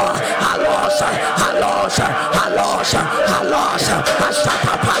 Maskato, Alosa, Alosa, Alosa, Alosa,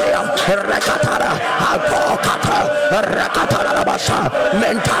 Asatapalia, Rekatara, Alpokata, Rekatara Basa,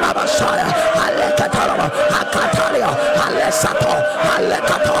 Mentara Basaya, Alekatara, Akatalia, Alesato,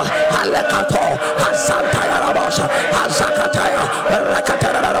 Alekato, Alekato, Azantaya Rabasa, Azakataya,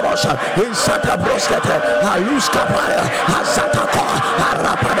 Rekatara Rabasa, Insata Broskete, Aluskapaya, Azatako,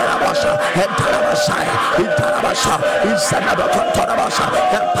 Arapada Rabasa, Entarabasaya, Intarabasa, Insanabakontorabasa,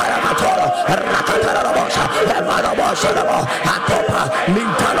 Emparamatoro, Rakatara Rabasa, Emarabasa, Atopa,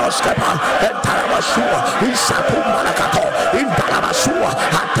 Mintaloskapa, Entarabasua, Insapumalakato, Intarabasua,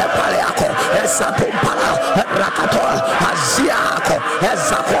 Atepaleako, Esapumpala, Rakato, Aziako,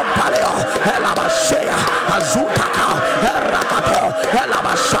 Ezapompaleo, Elabasea, Azutaka, Rakato,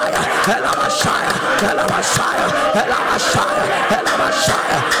 Elabasaya, Elabasaya, Elabasaya, Elabasaya,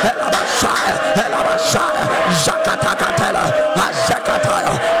 Elabasaya, Elabasaya, Elabasaya, Zakatakatela,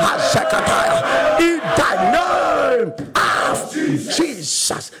 Azakataya, Azakataya, in the name of Jesus.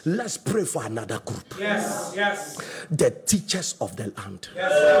 Jesus, let's pray for another group. Yes. The teachers of the land.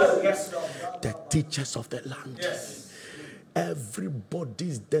 Yes, Lord. The teachers of the land. Yes.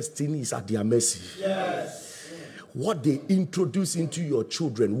 Everybody's destiny is at their mercy. Yes. What they introduce into your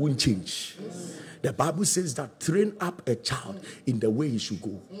children won't change. The Bible says that train up a child in the way he should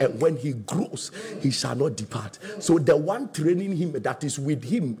go, and when he grows, he shall not depart. So the one training him that is with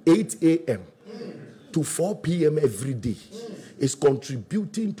him 8 a.m. to 4 p.m. every day is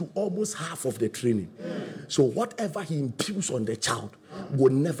contributing to almost half of the training. So whatever he imputes on the child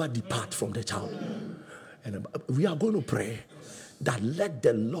will never depart from the child. And we are going to pray that let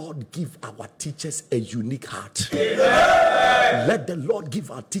the Lord give our teachers a unique heart. Amen. Let the Lord give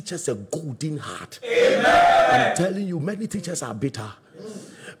our teachers a golden heart. Amen. I'm telling you, many teachers are bitter.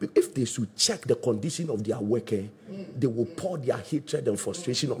 If they should check the condition of their worker, they will pour their hatred and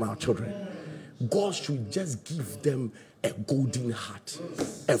frustration on our children. God should just give them a golden heart,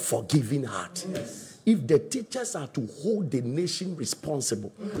 a forgiving heart. If the teachers are to hold the nation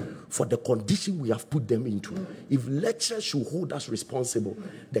responsible for the condition we have put them into, if lecturers should hold us responsible,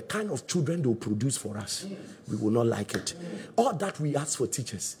 the kind of children they will produce for us, we will not like it. All that we ask for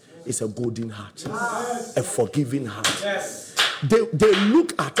teachers is a golden heart, a forgiving heart. They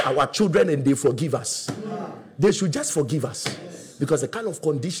look at our children and they forgive us. They should just forgive us. Because the kind of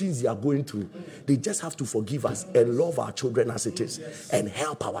conditions they are going through, they just have to forgive us and love our children as it is and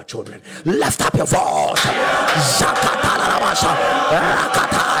help our children. Lift up your voice.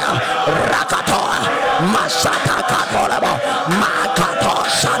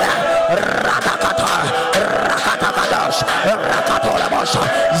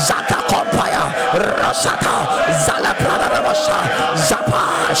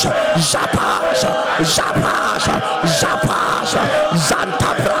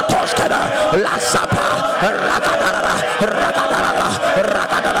 Zanta Bratoskada, La Sapa, Rakadara,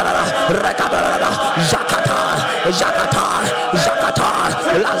 Zakata,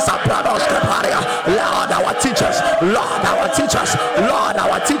 La Zapradoskaparia, Lord our teachers, Lord our teachers, Lord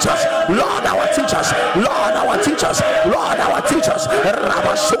our teachers, Lord our teachers, Lord our teachers, Lord our teachers,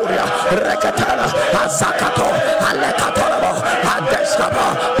 Rabasuria, Rekatana, Azakato, Alekatorabo, Adeskaba,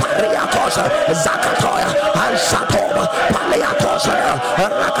 Pariakosa, Zakatoya, Alsatoba, Paliatosa,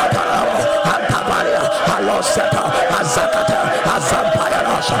 Rakatarabo, Antabaria, Aloseta, Azakata,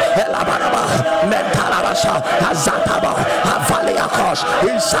 Azampayanos, Elabaraba, Mentalabasha, Azataba, Avaliakos,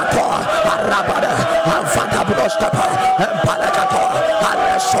 Isato, Arabada, Avatabroskapa, Palakato,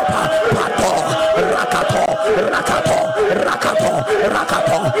 Alesopa, Pato, Rakato,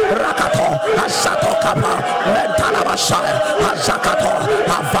 Asato Kapa, Mentalabasha, Azakato,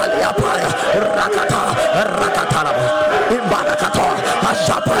 Avaliapaya, Rakatarabo, Imbalakato,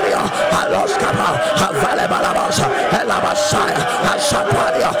 Azaparia, Aloskapa, Avalebalabasa, Elabasaya,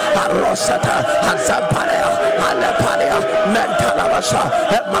 Azaparia, Aroseta, Azaparia, Aleparia, Mentalabasa,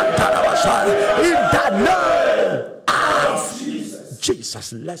 Mantalabasa, in the name of Jesus,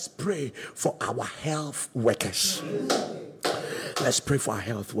 let's pray for our health workers. Let's pray for our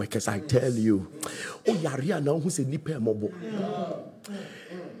health workers. I tell you,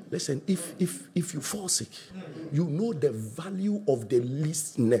 listen, if you fall sick, you know the value of the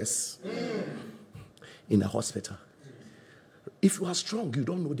least nurse in a hospital. If you are strong, you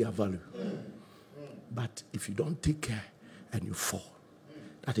don't know their value. But if you don't take care and you fall,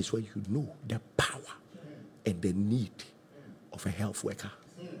 that is where you know the power and the need of a health worker.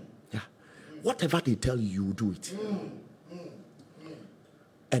 Yeah. Whatever they tell you, you do it.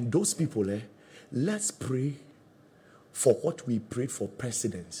 And those people, let's pray for what we prayed for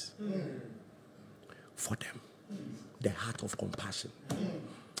presidents. For them, the heart of compassion.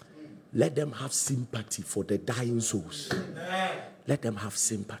 Let them have sympathy for the dying souls. Let them have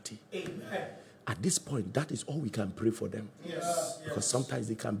sympathy. At this point, that is all we can pray for them. Because sometimes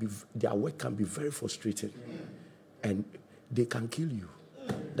their work can be very frustrating. And they can kill you.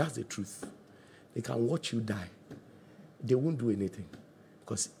 That's the truth. They can watch you die. They won't do anything.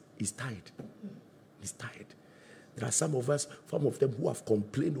 Because he's tired. He's tired. There are some of them who have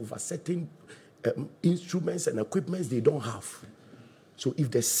complained over certain instruments and equipments they don't have. So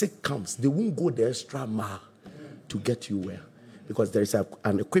if the sick comes, they won't go the extra mile to get you well. Because there is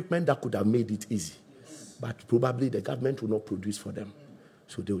an equipment that could have made it easy. But probably the government will not produce for them.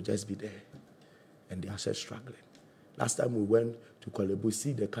 So they will just be there. And they are just struggling. Last time we went to Kuala Lumpur,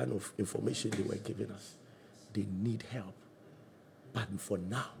 see the kind of information they were giving us. They need help. But for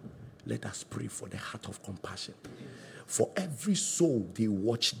now, let us pray for the heart of compassion. For every soul they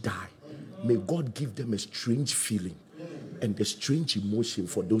watch die, may God give them a strange feeling and the strange emotion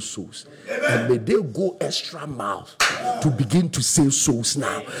for those souls. And may they go extra miles to begin to save souls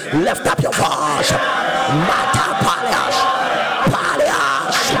now. Lift up your voice. Mata palias,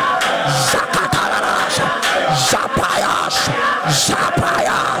 palias, zakataras, zapayas,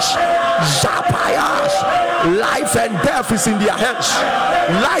 zapayas, zapayas. Life and death is in their hands.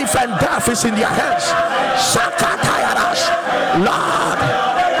 Life and death is in their hands. Zakataras, Lord,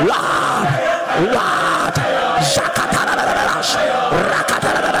 Lord, Lord, zakataras,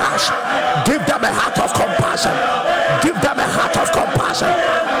 rakataras. Give them a heart of compassion. Give them a heart of compassion.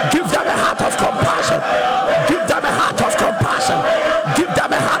 Give them a heart of compassion. Give them a heart of compassion. Give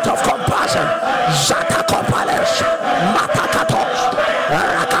them a heart of compassion. Zata compales, matakatos,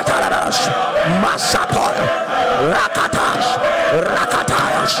 rakataras, masator, rakatas,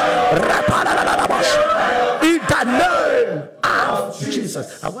 rakatayas, repalalabas. In the name of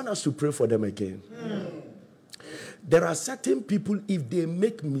Jesus. I want us to pray for them again. There are certain people, if they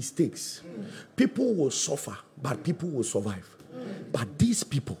make mistakes, people will suffer, but people will survive. But these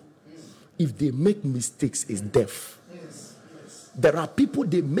people, if they make mistakes, is death. There are people,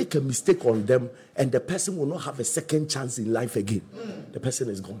 they make a mistake on them, and the person will not have a second chance in life again. The person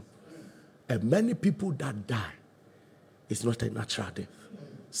is gone. And many people that die, it's not a natural death.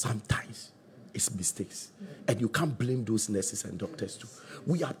 Sometimes it's mistakes. And you can't blame those nurses and doctors too.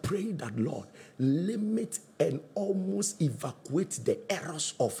 We are praying that, Lord, limit and almost evacuate the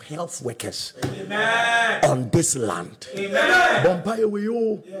errors of health workers. Amen. On this land. Amen.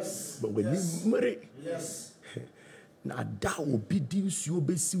 Yes. But when you marry, yes. Now that will be this you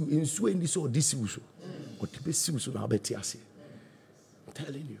be in so in this or this you so. What be so now better. I'm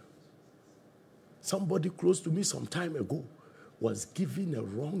telling you. Somebody close to me some time ago was given a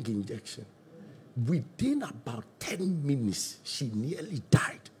wrong injection. Within about 10 minutes, she nearly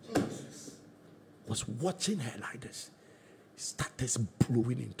died. Was watching her like this. Started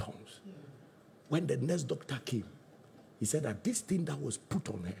blowing in tongues. When the next doctor came, he said that this thing that was put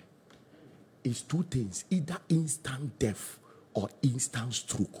on her is two things, either instant death or instant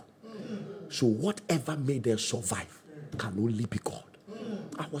stroke. So whatever made her survive can only be God.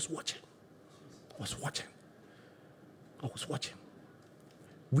 I was watching.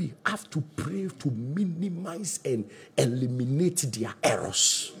 We have to pray to minimize and eliminate their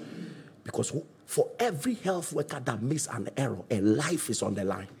errors. Because for every health worker that makes an error, a life is on the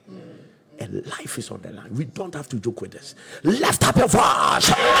line. A life is on the line. We don't have to joke with this. Lift up your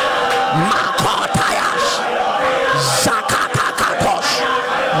voice. Makotayas. Zakatakatos.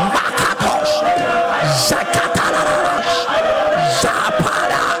 Makatos. Zakatalaras.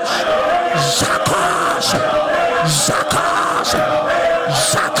 Zaparas. Zakas. Zakas.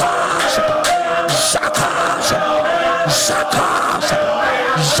 Zakas. Zakas. Zakas.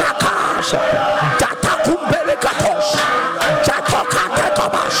 Zakas. Datakumbelekatos.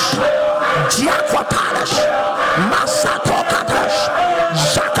 Jatokatekobas. Diakotalas. Masatokatas.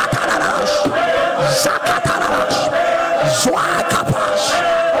 Zakatalaras. Zakatalaras. Zwakapas.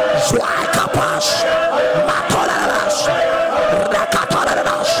 Zwakapas. Matolaras.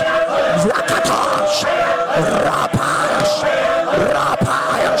 Rakatalaras. Rakatas. Rapayas.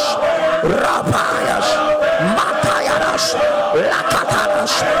 Rapayas. Rapayas. Matayaras.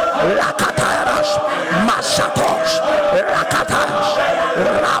 Lakataras. Lakataras. Masatos. Rakatas.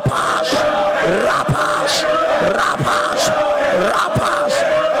 Rapas. Rapas. Rapas. Rapas.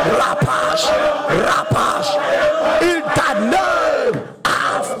 Rapas. Rapas. In the name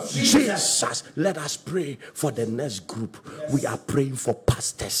of Jesus. Let us pray for the next group. We are praying for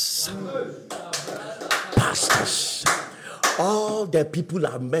pastors. Pastors. All the people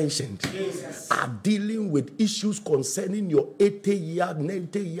I've mentioned are dealing with issues concerning your 80-year,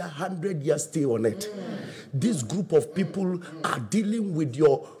 90-year, 100-year stay on it. This group of people are dealing with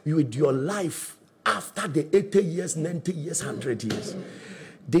your life after the 80 years, 90 years, 100 years.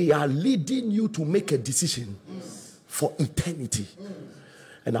 They are leading you to make a decision for eternity.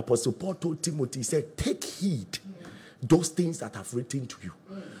 And Apostle Paul told Timothy, he said, take heed those things that I've written to you,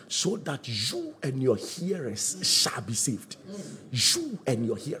 so that you and your hearers shall be saved. You and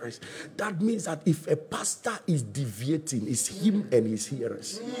your hearers. That means that if a pastor is deviating, it's him and his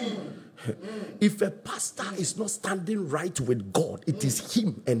hearers. If a pastor is not standing right with God, it is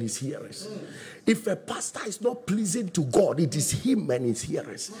him and his hearers. If a pastor is not pleasing to God, it is him and his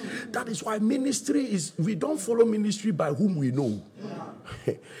hearers. That is why ministry is, we don't follow ministry by whom we know.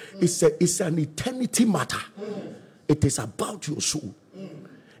 It's an eternity matter. It is about your soul.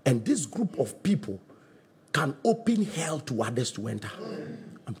 And this group of people can open hell to others to enter.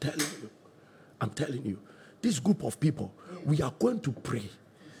 I'm telling you. This group of people, we are going to pray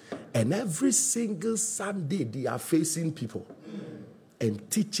And every single Sunday, they are facing people and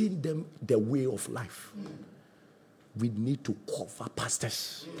teaching them the way of life. We need to cover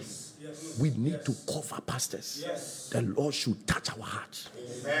pastors. We need to cover pastors. The Lord should touch our hearts.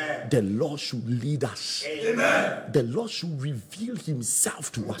 Amen. The Lord should lead us. Amen. The Lord should reveal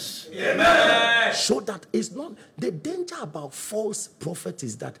himself to us. Amen. So that it's not the danger about false prophets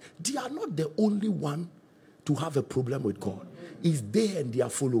is that they are not the only one to have a problem with God. It's they and their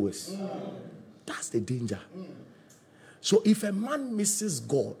followers. That's the danger. So if a man misses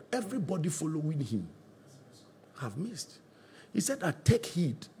God, everybody following him have missed. He said that take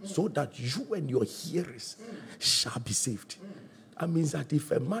heed so that you and your hearers shall be saved. That means that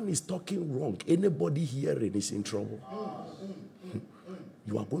if a man is talking wrong, anybody hearing is in trouble.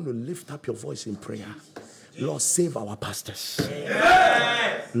 You are going to lift up your voice in prayer. Lord, save our pastors.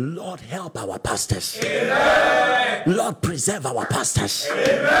 Amen. Lord, help our pastors. Amen. Lord, preserve our pastors.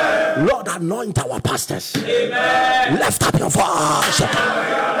 Amen. Lord, anoint our pastors. Amen. Lift up your voice.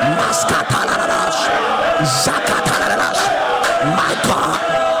 My God,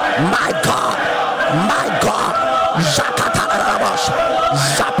 my God, my God. Zakatarabas,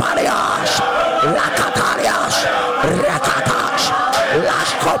 Zaparias, Lakatarias, Rekatash,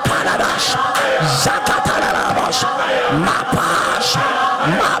 Laskopanadas, Zakatarabas, Mapas,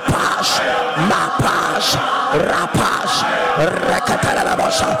 Mapas, Mapas, Rapas,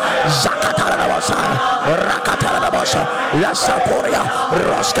 Rekatarabas, Zakatarabas, Rakatarabas, La Saporia,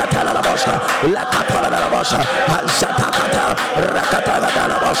 Roskatarabas, Lakatarabas, Zatakata,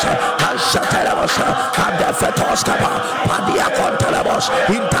 Rakatarabas, Zatarabas, Adefetoskapa, Padia Contalabas,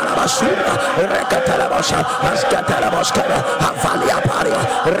 Intalabasura, Rekatarabas, Askatarabas, Avalia Paria,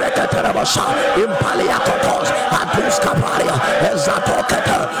 Rekatarabas, Impalia Cotos, Aduskaparia,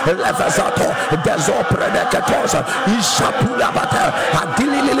 Ezatokata, Levazato, Dezopredecatos, Ishapula Bata,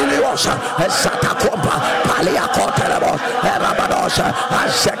 Adililiosa, Ezatakomba, Palia Cotelabos, Erabadosa,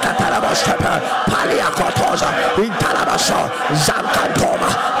 Azekatarabas, Palia Cotosa, Intalabaso, Zankantoma,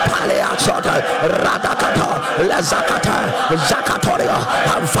 Palia Sota, Radakata, Lazakata, Zakatoria,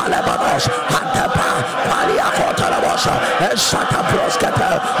 Amfalebados, Antepa, Palia Cotelabos, Esata Broskata,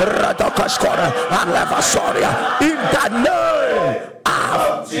 Radokaskora, and Levasoria, in the name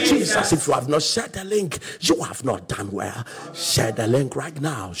of Jesus. If you have not shared the link, you have not done well. Share the link right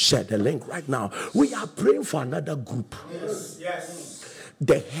now. Share the link right now. We are praying for another group. Yes.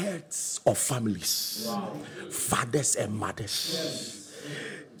 The heads of families, fathers and mothers.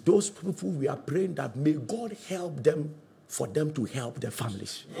 Those people, we are praying that may God help them for them to help their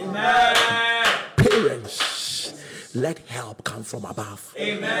families. Amen. Parents, let help come from above.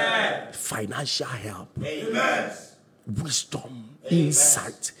 Amen. Financial help. Amen. Wisdom. Amen.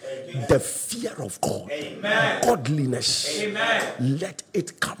 Insight. Amen. The fear of God. Amen. Godliness. Amen. Let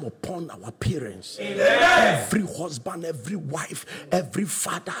it come upon our parents. Amen. Every husband, every wife, every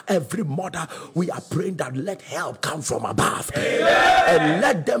father, every mother, we are praying that let help come from above. Amen. And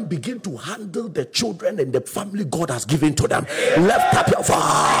let them begin to handle the children and the family God has given to them. Amen. Lift up your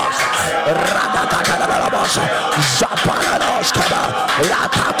voice.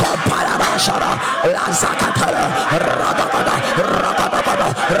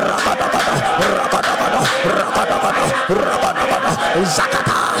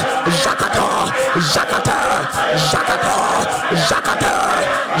 Zakata, Zakata, Zakata, Zakata, Zakata,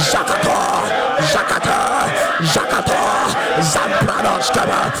 Zakata, Zakata, Zakata, Zampranos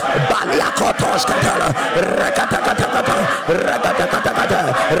Kaba, Baliakotos Kata, Rekatakata, Rekatakata,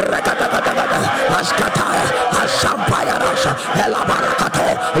 Rekatakata, Askata, Asampaya Rasha, Elabarakato,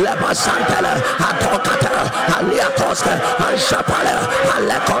 Lebasantele, Atokata, Aliakoska, Asapale,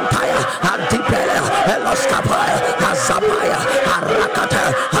 Alekontaya, Antipele, Eloskapaya, Azapaya, Arakata,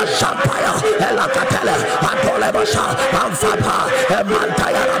 Asampaya, Elakatele, Atolebasha, Amfapa,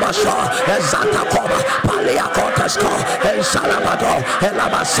 Emantaya Rabasha, Ezatakoba, Paliakotesko, Esalabado,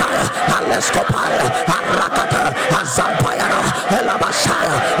 Elabasaya, Aleskopaya, Arakata, Azampaya,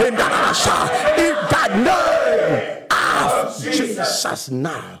 Elabasaya, Indanasha, in that name of Jesus.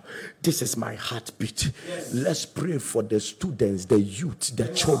 Now, this is my heartbeat. Yes. Let's pray for the students, the youth, the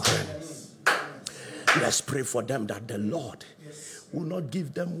children. Let's pray for them that the Lord will not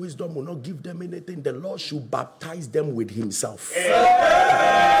give them wisdom, will not give them anything. The Lord should baptize them with himself.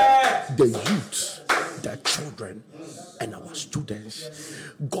 The youth, the children and our students,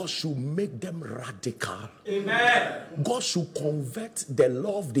 God should make them radical. Amen. God should convert the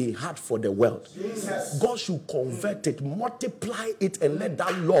love they had for the world. Jesus. God should convert it, multiply it, and let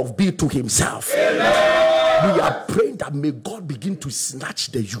that love be to himself. Amen. We are praying that may God begin to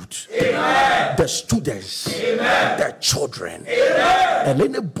snatch the youth, Amen. the students, Amen. the children, Amen. and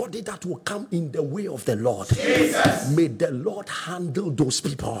anybody that will come in the way of the Lord. Jesus. May the Lord handle those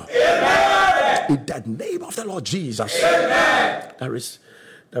people. Amen. In the name of the Lord Jesus. Amen. There is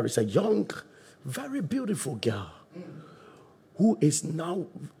a young, very beautiful girl who is now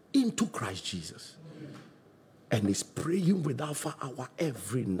into Christ Jesus and is praying with Alpha Hour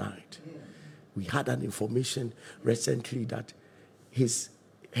every night. We had an information recently that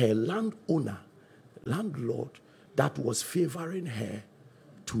her landlord that was favoring her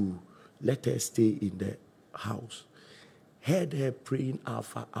to let her stay in the house heard her praying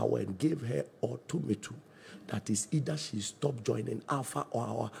Alpha Hour and gave her ultimatum. That is, either she stopped joining Alpha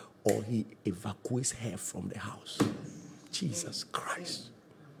Hour or he evacuates her from the house. Jesus Christ.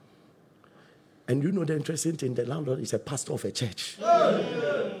 And you know the interesting thing, the landlord is a pastor of a church.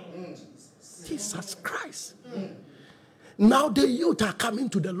 Jesus Christ. Now the youth are coming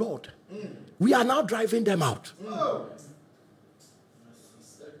to the Lord. We are now driving them out.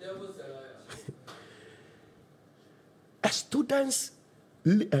 Students,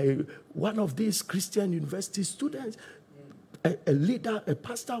 one of these Christian university students, a leader, a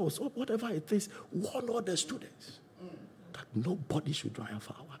pastor, or so, whatever it is, warn all the students that nobody should drive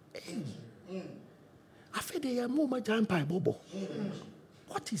Alpha Hour. I feel they are more time by Bobo.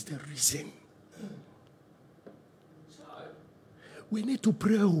 What is the reason? We need to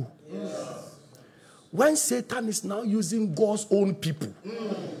pray. When Satan is now using God's own people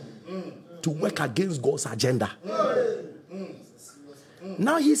to work against God's agenda,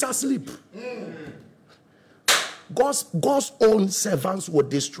 now he's asleep. God's own servants will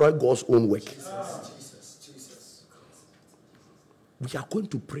destroy God's own work. We are going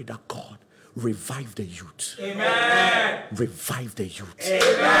to pray that God revive the youth. Amen. Revive the youth.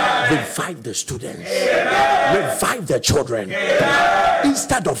 Amen. Revive the students. Amen. Revive the children. Amen.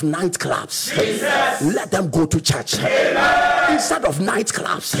 Instead of nightclubs, Jesus. let them go to church. Amen. Instead of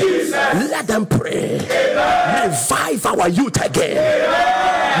nightclubs, Jesus. let them pray. Amen. Revive our youth again.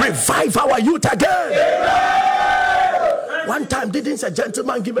 Amen. Revive our youth again. Amen. One time, didn't a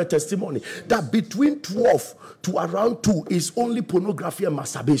gentleman give a testimony that between 12 to around 2 is only pornography and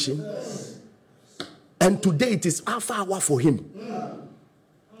masturbation? And today it is Alpha Hour for him.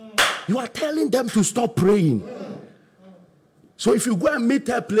 You are telling them to stop praying. So if you go and meet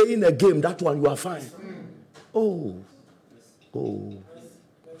her playing a game, that one you are fine. Oh.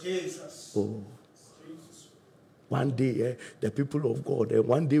 Jesus. Oh. One day, the people of God,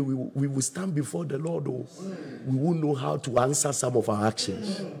 one day we will stand before the Lord. Oh. We will know how to answer some of our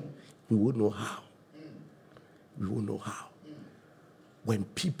actions. We will know how. We will know how. When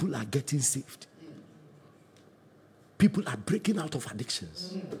people are getting saved, people are breaking out of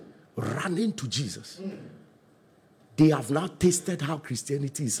addictions, running to Jesus. They have now tasted how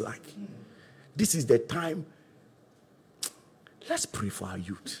Christianity is like. This is the time. Let's pray for our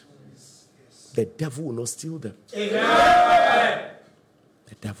youth. The devil will not steal them. Amen.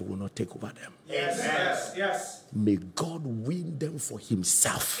 The devil will not take over them. Yes. May God win them for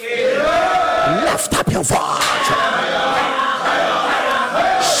himself. Amen. Lift up your voice.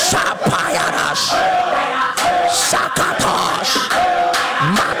 Shapayadas, Sakatosh,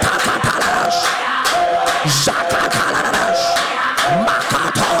 Matakatalas, Zakataladas,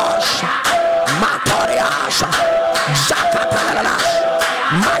 Makatosh, Matorias, Zakataladas.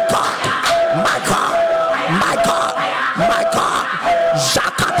 My God,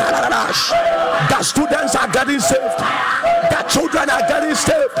 Zakataladas. The students are getting saved. The children are getting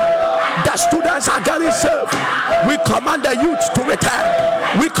saved. The students are getting saved. We command the youth to return.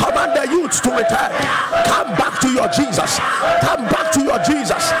 We command the youth to return. Come back to your Jesus. Come back to your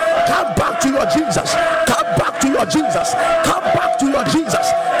Jesus. Come back to your Jesus. Come back to your Jesus. Come back to your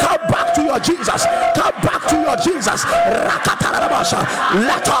Jesus. Come back to your Jesus. Come back to your Jesus.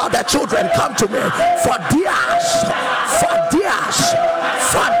 Let all the children come to me. For theirs.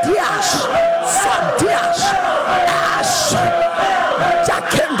 As the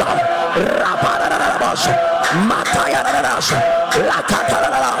kingdom. Matayaras,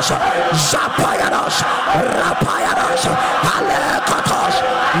 Lakataras, Zapayaras, Rapayaras, Alekatos,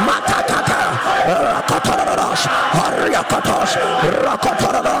 Matakata, Rakataras, Ariakatos,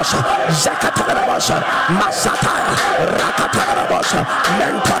 Rakataras, Zakataras, Masataya, Rakataras,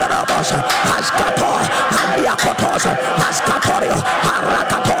 Mentarabas, Haskator, Aliakotos, Haskatorio,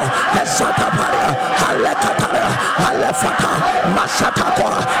 Harakato, Hesataparia, Alekatara, Alefata,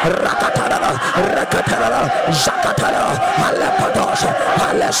 Masatakora, Rakatara, Rakatara, Zakatara, Alepados,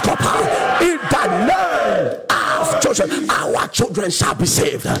 Alescopa. In the name of children, our children shall be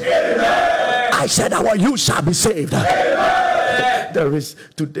saved. I said our youth shall be saved. There is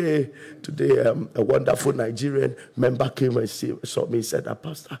today a wonderful Nigerian member came and saw me and said,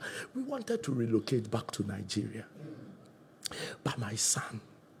 Pastor, we wanted to relocate back to Nigeria. But my son,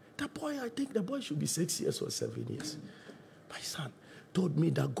 the boy, I think the boy should be 6 years or 7 years. My son told me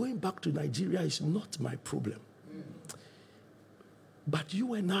that going back to Nigeria is not my problem. But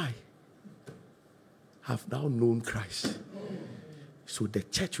you and I have now known Christ. So the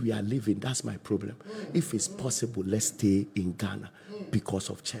church we are living, that's my problem. If it's possible, let's stay in Ghana because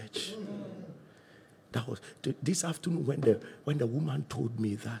of church. That was this afternoon when the woman told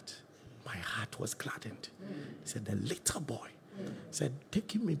me that, my heart was gladdened. He said, the little boy said,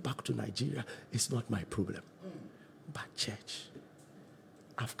 taking me back to Nigeria is not my problem. But church,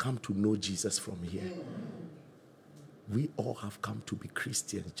 I've come to know Jesus from here. We all have come to be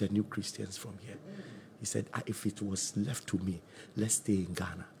Christians, genuine Christians from here. He said, if it was left to me, let's stay in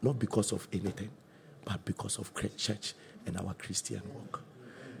Ghana. Not because of anything, but because of church and our Christian walk.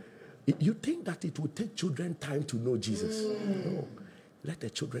 You think that it will take children time to know Jesus? No. Let the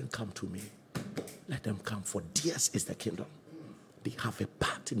children come to me. Let them come, for theirs is the kingdom. They have a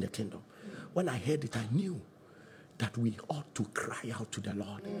part in the kingdom. When I heard it, I knew that we ought to cry out to the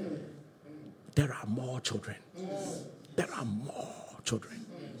Lord. There are more children. There are more children.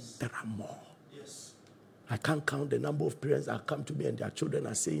 There are more. I can't count the number of parents that come to me and their children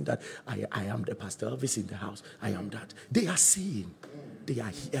are saying that I am the Pastor Elvis in the house. I am that. They are seeing. They are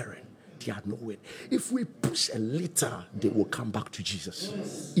hearing. They are knowing. If we push a little, they will come back to Jesus.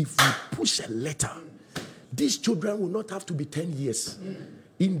 If we push a little, these children will not have to be 10 years.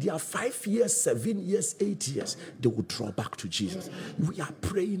 In their 5 years, 7 years, 8 years, they will draw back to Jesus. We are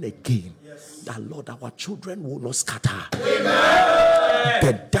praying again that, Lord, our children will not scatter. Amen.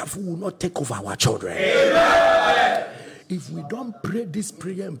 The devil will not take over our children. Amen. If we don't pray this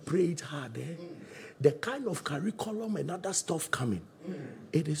prayer and pray it hard, the kind of curriculum and other stuff coming,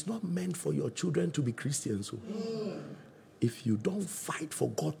 it is not meant for your children to be Christians. If you don't fight for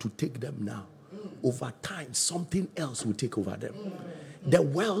God to take them now, over time, something else will take over them. The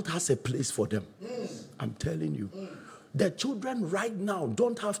world has a place for them. I'm telling you. The children right now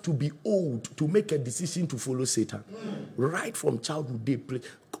don't have to be old to make a decision to follow Satan. Right from childhood, they play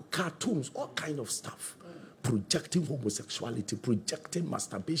cartoons, all kind of stuff. Projecting homosexuality, projecting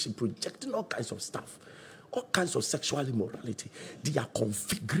masturbation, projecting all kinds of stuff. All kinds of sexual immorality. They are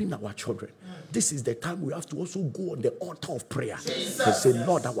configuring our children. This is the time we have to also go on the altar of prayer and say,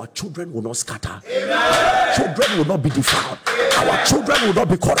 Lord, our children will not scatter. Our children will not be defiled. Our children will not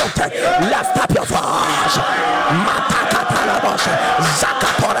be corrupted. Lift up your voice.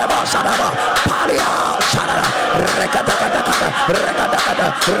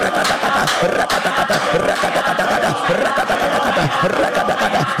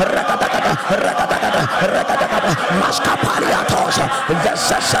 Maskapaliatos,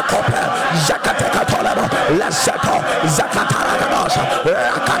 Zesekope, Zakatekatolabo, Leseto, Zakataragos,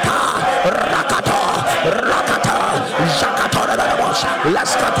 Rakato, Zakatorabos,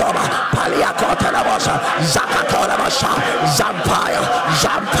 Leskatoba, Paliakotelabos, Zakatorabos, Zampire,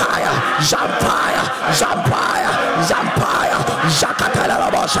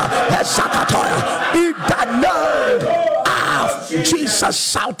 Zakatelabos, Zakatoya, in the name of Jesus,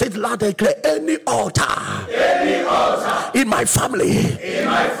 shouted loud and clear, any altar in my family,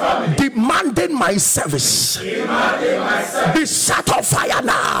 demanding my service, be set on fire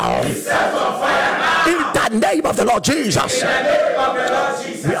now. In the name of the Lord Jesus.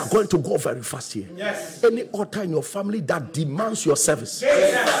 We are going to go very fast here. Any altar in your family that demands your service.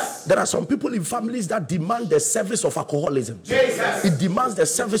 There are some people in families that demand the service of alcoholism. It demands the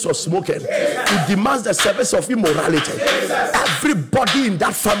service of smoking. It demands the service of immorality. Everybody in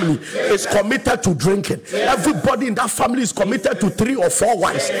that family is committed to drinking. Everybody in that family is committed to 3 or 4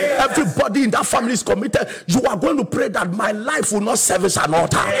 wives. Everybody in that family is committed. You are going to pray that my life will not service an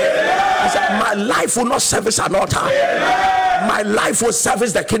altar. I said, my life will not service an altar. My life will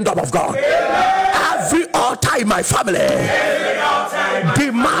service the kingdom of God. Every altar in my family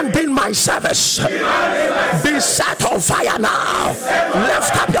demanding my service, be set on fire now.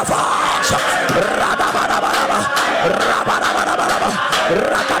 Lift up your voice.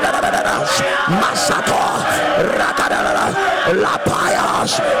 Masato, Rakadara, La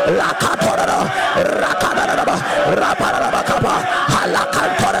Payas, La Catorada, Rakadara, Raparabakapa,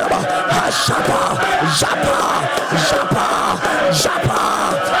 Halakantoraba, Hashapa, Zapa,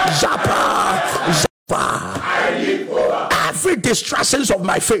 distractions of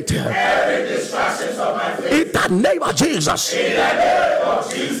my faith. In the name of Jesus.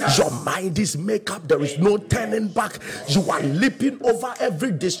 Your mind is made up. There is no turning back. You are leaping over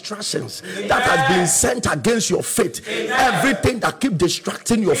every distractions that has been sent against your faith. Everything that keeps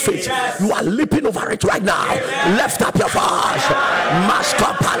distracting your faith, you are leaping over it right now. Lift up your voice.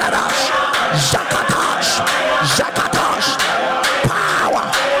 Maska Paladas, Zakatash, Zakatash. Power,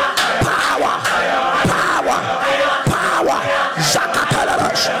 power, power, power.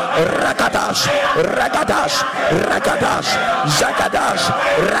 Zakatash, Ragadash, Ragadash, Ragadash, Zakadash,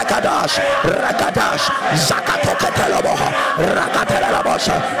 Ragadash, Ragadash, Zakatoketelabo,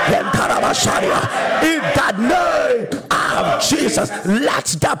 Ragatelabosha, Entarabasharia. In the name of Jesus, let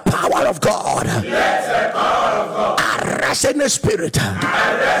the power of God arrest in the spirit,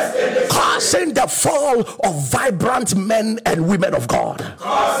 causing the fall of vibrant men and women of God.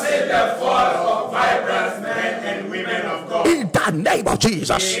 Causing the fall of vibrant men and women of God. In the name of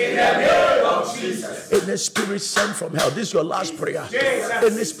Jesus. In the name of Jesus. In the spirit sent from hell. This is your last prayer.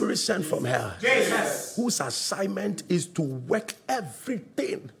 In the spirit sent from hell. Jesus. Whose assignment is to work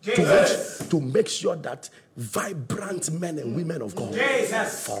everything to make sure that vibrant men and women of God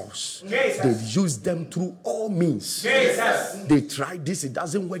false. They use them through all means. They try this, it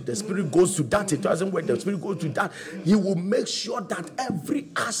doesn't work. The spirit goes to that, it doesn't work. The spirit goes to that. He will make sure that every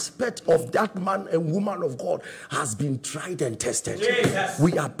aspect of that man and woman of God has been tried and tested.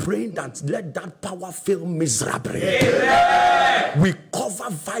 We are praying that let that power fail miserably. We cover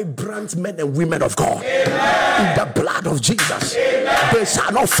vibrant men and women of God in the blood of Jesus. They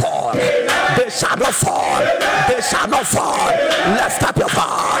shall not fall. They shall not fall. They shall not fall. Lift up your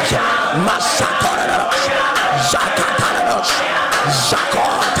voice. Massacres, Zakatalos,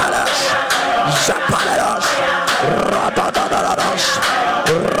 Zakotalos, Zapalalos, Radadados,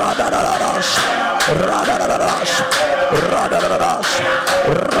 Radadados, Radadados, Radadados,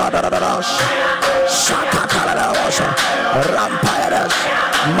 Radadados, Zakatalos, Rampires,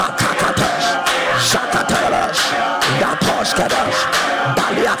 Makakatos, Zakatalos, Gatoskados,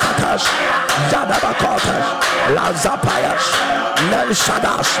 Baliakatas, Zadabakotas, Lazapayas,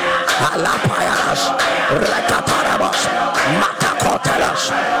 Nelshadas, Alapayas, Rekatarabas, Matakotelas,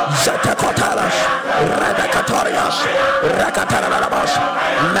 Zetekotelas, Redekatorias, Rekatarabas,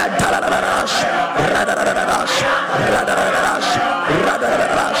 Mentalaras, Radararas, Radararas,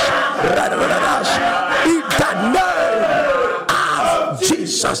 Radararas, Radararas, in the name of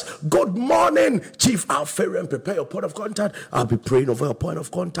Jesus. Good morning, Chief Alfarian. Prepare your point of contact. I'll be praying over your point of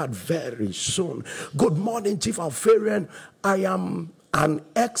contact very soon. Good morning, Chief Alfarian. I am an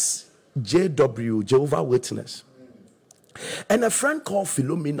ex-JW, Jehovah Witness. And a friend called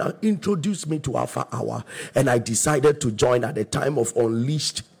Philomena introduced me to Alpha Hour, and I decided to join at the time of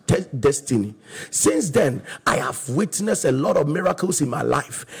Unleashed Destiny. Since then, I have witnessed a lot of miracles in my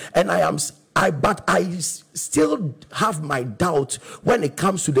life, and but I still have my doubt when it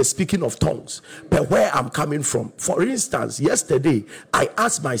comes to the speaking of tongues, but where I'm coming from. For instance, yesterday, I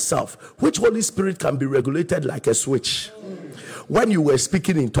asked myself, which Holy Spirit can be regulated like a switch? When you were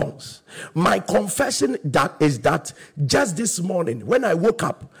speaking in tongues, my confession is that just this morning, when I woke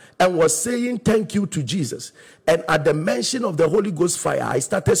up and was saying thank you to Jesus, and at the mention of the Holy Ghost fire, I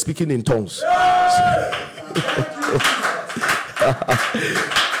started speaking in tongues.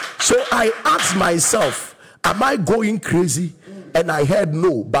 So I asked myself, am I going crazy? And I heard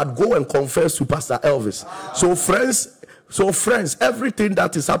no, but go and confess to Pastor Elvis. So friends, everything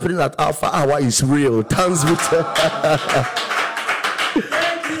that is happening at Alpha Hour is real. Thanks with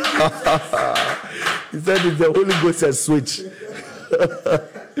he said it's the Holy Ghost has switched.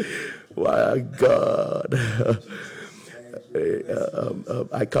 My God.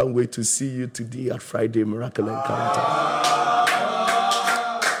 I can't wait to see you today at Friday Miracle Encounter.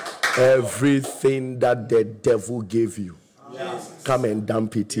 Everything that the devil gave you, come and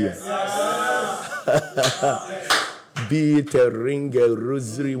dump it here. Be it a ring, a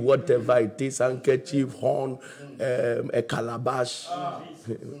rosary, whatever it is, handkerchief, horn, a calabash,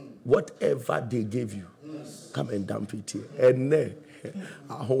 whatever they gave you, come and dump it here. And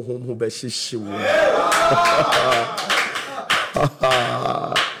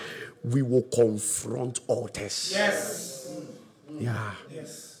we will confront altars. Yes. Yeah.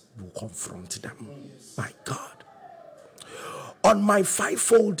 Yes. We'll confront them. My God. On my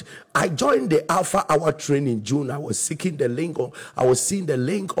fivefold, I joined the Alpha Hour training in June. I was seeking the link, I was seeing the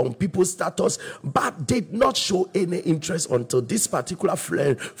link on people's status, but did not show any interest until this particular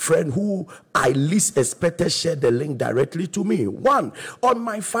friend who I least expected shared the link directly to me. One, on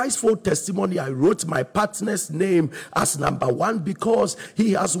my fivefold testimony, I wrote my partner's name as number 1 because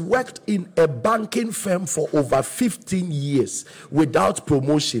he has worked in a banking firm for over 15 years without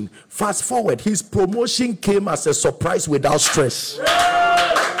promotion. Fast forward, his promotion came as a surprise without stress.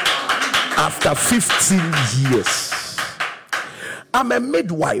 After 15 years. I'm a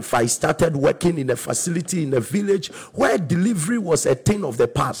midwife. I started working in a facility in a village where delivery was a thing of the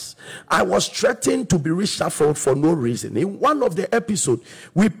past. I was threatened to be reshuffled for no reason. In one of the episodes,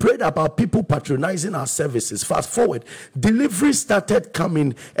 we prayed about people patronizing our services. Fast forward, delivery started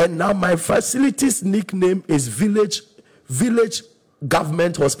coming, and now my facility's nickname is Village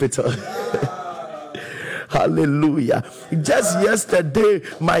Government Hospital. Hallelujah. Just yesterday,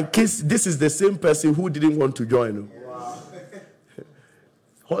 my kids, this is the same person who didn't want to join.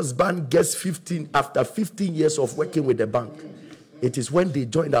 Husband gets 15 after 15 years of working with the bank. It is when they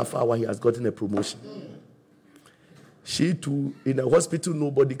joined Alpha Hour, he has gotten a promotion. She too, in a hospital,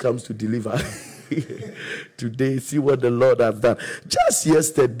 nobody comes to deliver. Today, see what the Lord has done. Just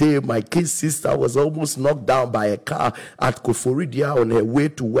yesterday, my kid's sister was almost knocked down by a car at Koforidia on her way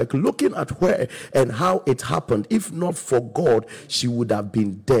to work. Looking at her and how it happened, if not for God, she would have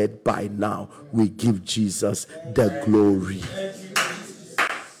been dead by now. We give Jesus the glory.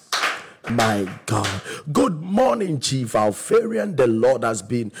 My God. Good morning, Chief Alfarian. The Lord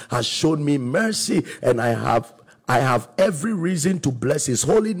has shown me mercy, and I have every reason to bless his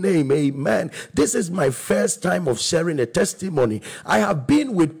holy name. Amen. This is my first time of sharing a testimony. I have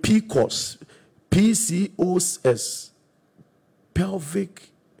been with PCOS, PCOS,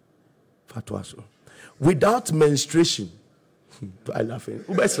 pelvic fatwaso, without menstruation. I laugh.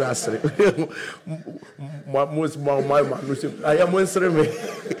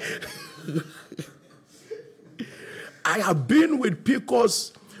 I have been with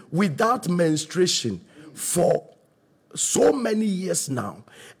PCOS without menstruation for so many years now,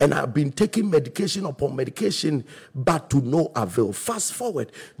 and I've been taking medication upon medication, but to no avail. Fast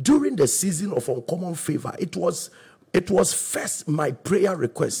forward, during the season of uncommon favor, it was first my prayer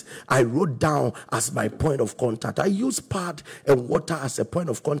request I wrote down as my point of contact. I use pad and water as a point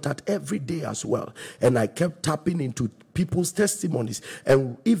of contact every day as well, and I kept tapping into people's testimonies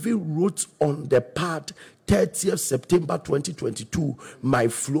and even wrote on the pad, 30th September 2022, my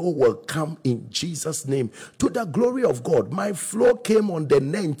flow will come in Jesus' name. To the glory of God, my flow came on the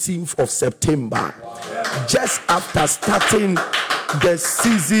 19th of September, just after starting the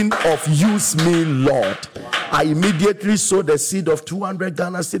season of Use Me, Lord. I immediately sowed the seed of 200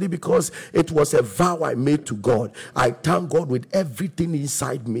 Ghana cedi because it was a vow I made to God. I thank God with everything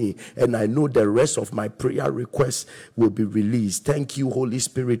inside me, and I know the rest of my prayer requests will be released. Thank you, Holy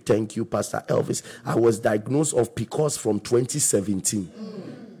Spirit. Thank you, Pastor Elvis. I was diagnosed of PCOS from 2017.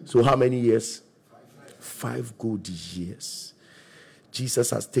 So how many years? 5 good years. Jesus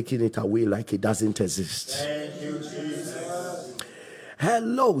has taken it away like it doesn't exist. Thank you, Jesus.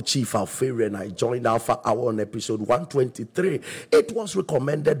 Hello, Chief Alfarian. I joined Alpha Hour on episode 123. It was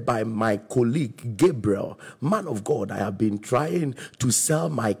recommended by my colleague, Gabriel. Man of God, I have been trying to sell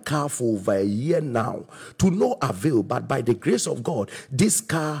my car for over a year now, to no avail, but by the grace of God, this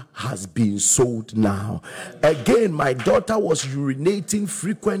car has been sold now. Again, my daughter was urinating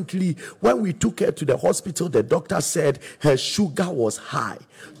frequently. When we took her to the hospital, the doctor said her sugar was high.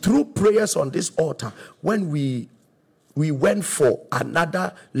 Through prayers on this altar, when we went for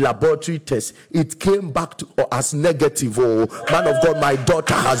another laboratory test, it came back to as negative. Oh, man of God, my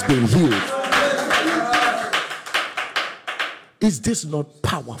daughter has been healed. Is this not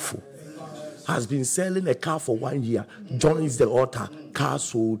powerful? Has been selling a car for 1 year, joins the altar, car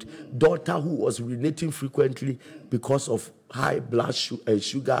sold. Daughter who was urinating frequently because of high blood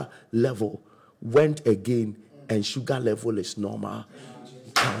sugar level went again, and sugar level is normal.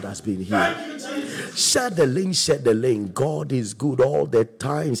 God has been healed. Share the link, share the link. God is good all the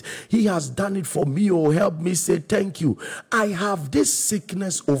times. He has done it for me. Oh, help me say thank you. I have this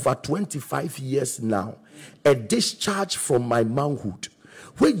sickness over 25 years now, a discharge from my manhood,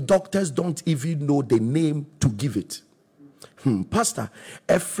 which doctors don't even know the name to give it. Pastor,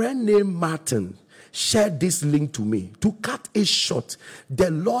 a friend named Martin shared this link to me. To cut it short, the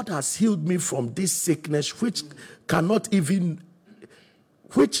Lord has healed me from this sickness which cannot even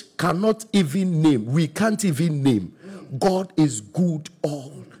name. We can't even name. God is good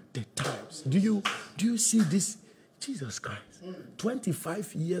all the times. Do you see this? Jesus Christ.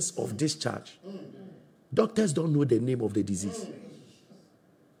 25 years of discharge. Doctors don't know the name of the disease.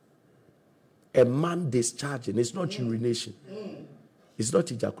 A man discharging, it's not urination, it's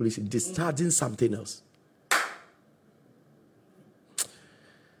not ejaculation, discharging something else.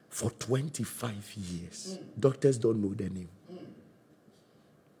 For 25 years, doctors don't know the name.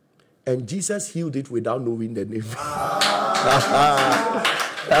 And Jesus healed it without knowing the name.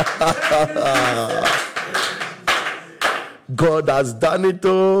 God has done it,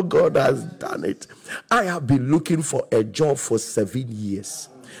 oh, God has done it. I have been looking for a job for 7 years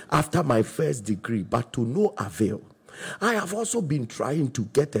after my first degree, but to no avail. I have also been trying to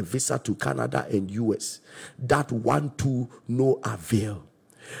get a visa to Canada and US. That one to no avail.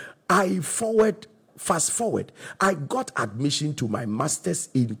 Fast forward, I got admission to my master's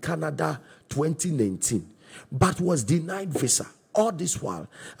in Canada 2019, but was denied visa. All this while,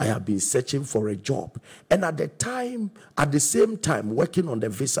 I have been searching for a job. And at the same time, working on the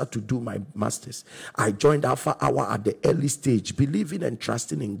visa to do my master's, I joined Alpha Hour at the early stage, believing and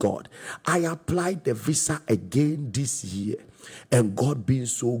trusting in God. I applied the visa again this year. And God being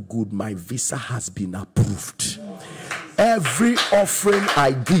so good, my visa has been approved. Every offering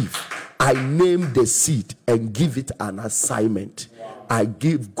I give, I name the seed and give it an assignment. I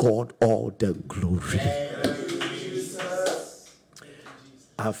give God all the glory.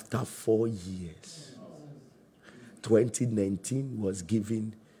 After 4 years, 2019 was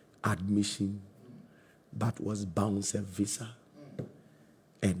given admission, but was bounced a visa.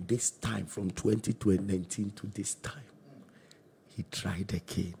 And this time, from 2019 to this time, he tried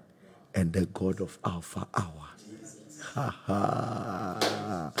again. And the God of Alpha Hour.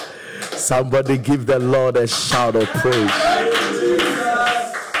 Somebody give the Lord a shout of praise.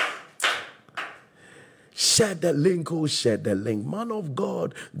 Share the link, oh, share the link. Man of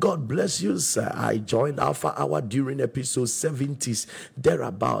God, God bless you, sir. I joined Alpha Hour during episode 70s,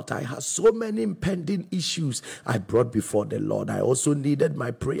 thereabout. I had so many impending issues I brought before the Lord. I also needed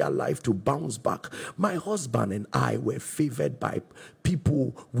my prayer life to bounce back. My husband and I were favored by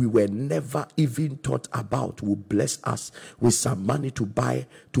people we were never even thought about would bless us with some money to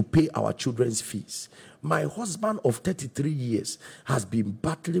pay our children's fees. My husband of 33 years has been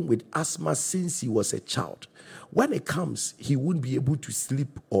battling with asthma since he was a child. When it comes, he won't be able to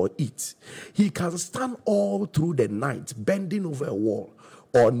sleep or eat. He can stand all through the night, bending over a wall,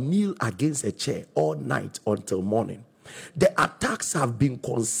 or kneel against a chair all night until morning. The attacks have been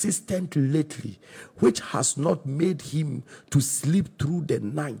consistent lately, which has not made him to sleep through the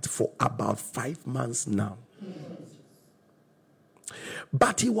night for about 5 months now.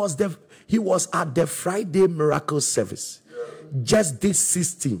 But he was at the Friday miracle service just this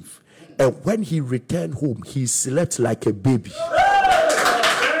 16th, and when he returned home, he slept like a baby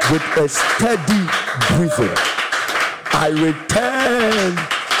with a steady breathing. I returned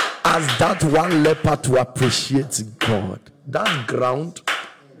as that one leper to appreciate God. That ground,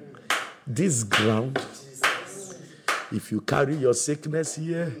 this ground, if you carry your sickness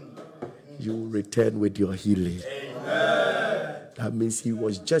here, you will return with your healing. That means he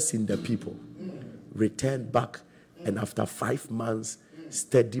was just in the people, returned back, and after 5 months,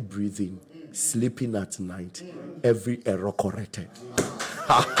 steady breathing, sleeping at night, every error corrected.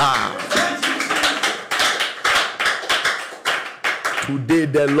 Today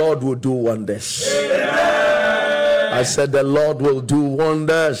the Lord will do wonders. Amen. I said the Lord will do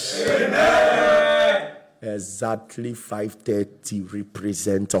wonders. Amen. Exactly 5:30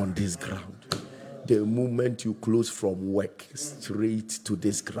 represent on this ground. The moment you close from work straight to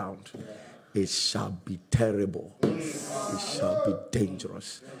this ground, it shall be terrible. It shall be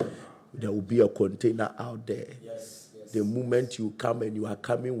dangerous. There will be a container out there. The moment you come, and you are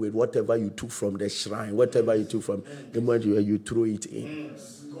coming with whatever you took from the shrine, whatever you took from, the moment you throw it in,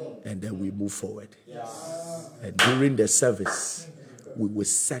 and then we move forward. And during the service, we will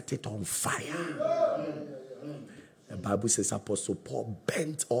set it on fire. The Bible says Apostle Paul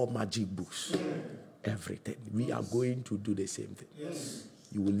bent all magic books, everything. We are going to do the same thing.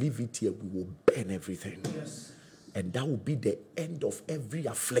 You will leave it here, we will burn everything. And that will be the end of every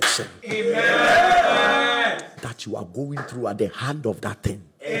affliction. Amen. That you are going through at the hand of that thing.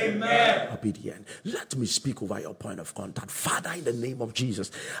 Amen. Obedient. Let me speak over your point of contact. Father, in the name of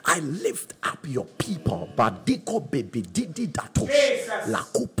Jesus, I lift up your people. Badiko baby didi datos. La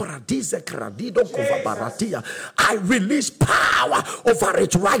kupra I release power over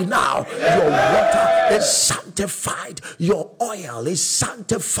it right now. Your water is sanctified. Your oil is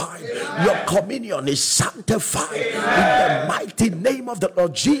sanctified. Your communion is sanctified. In the mighty name of the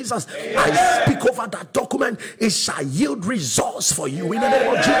Lord Jesus, I speak over that document. It shall yield results for you. In the name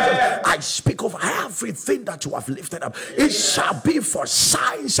of Jesus, I speak over everything that you have lifted up. It shall be for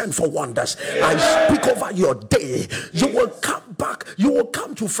signs and for wonders. I speak over your day. You will come back. You will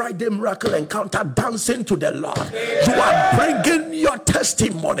come to Friday Miracle Encounter dancing to the Lord. You are bringing your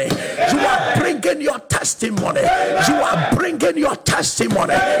testimony. You are bringing your testimony. You are bringing your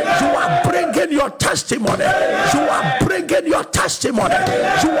testimony. You are bringing your testimony. You are bringing your testimony.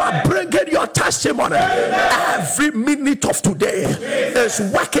 You are bringing your testimony. Every minute of today is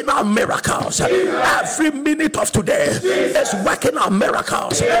working out miracles. Every minute of today is working out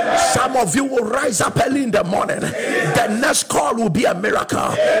miracles. Some of you will rise up early in the morning. The next call will be a miracle.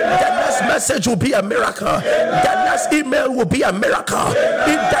 The next message will be a miracle. The next email will be a miracle.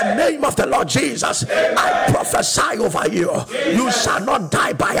 In the name of the Lord Jesus, I prophesy over you. You shall not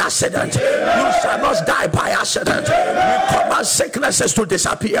die by accident. You shall not die by accident. We command sicknesses to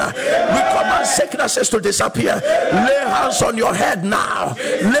disappear. We command sicknesses to disappear. Lay hands on your head now.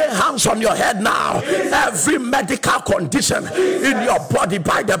 Lay hands on your head now. Every medical condition in your body,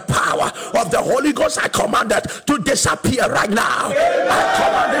 by the power of the Holy Ghost, I command it to disappear right now. I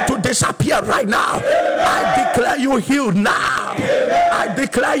command it to disappear right now. I declare you healed now. I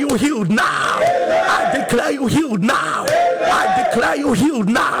declare you healed now. I declare you healed now. I declare you healed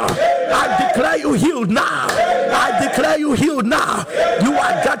now. I declare you healed now. I declare you healed now. You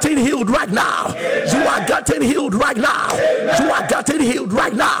are getting healed right now. You are getting healed right now. You are getting healed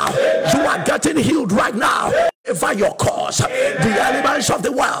right now. You are getting healed right now. Favor your cause. The elements of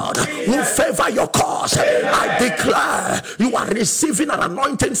the world will favor your cause. I declare you are receiving an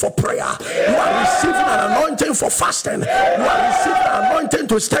anointing for prayer. You are receiving an anointing for fasting. You are receiving an anointing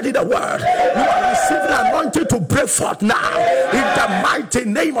to study the word. You are receiving an anointing to break forth now. In the mighty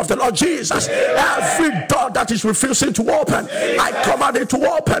name of the Lord Jesus, every door that is refusing to open, I command it to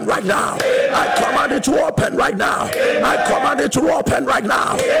open right now. I command it to open right now. I command it to open right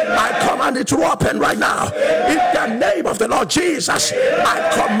now. I command it to open right now. In the name of the Lord Jesus,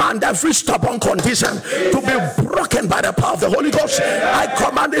 I command every stubborn condition to be broken by the power of the Holy Ghost. I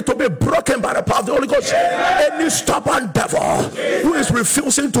command it to be broken by the power of the Holy Ghost. Any stubborn devil who is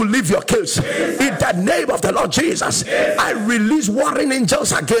refusing to leave your case, in the name of the Lord Jesus, I release warring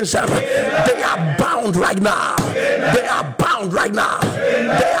angels against them. They are bound right now. They are bound right now.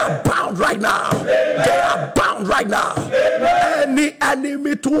 They are bound right now. They are bound right now. Any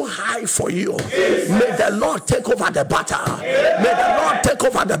enemy too high for you, may the Lord take over the battle. May the Lord take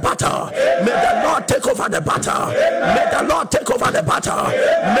over the battle. May the Lord take over the battle. May the Lord take over the battle.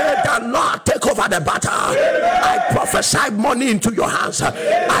 May the Lord take over the battle. I prophesy money into your hands.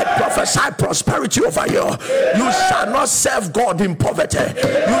 I prophesy prosperity over you. You shall not serve God in poverty.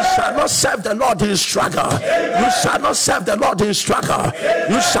 You shall not serve the Lord in struggle. You shall not serve the Lord in struggle.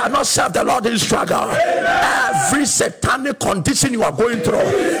 You shall not serve the Lord in struggle. Every satanic condition you are going through,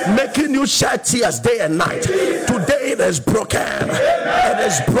 making you shed tears day and night, today it is broken. It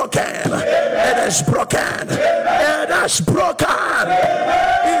is broken. It is broken. It is broken.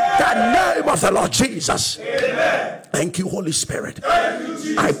 In the name of the Lord Jesus. Amen. Thank you, Holy Spirit.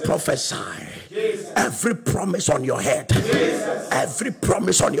 I prophesy. Every promise on your head, every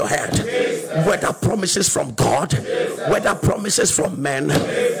promise on your head, whether promises from God, whether promises from men,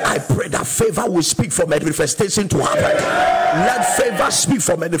 I pray that favor will speak for manifestation to happen. Let favor speak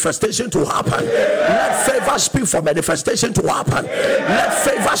for manifestation to happen. Let favor speak for manifestation to happen. Let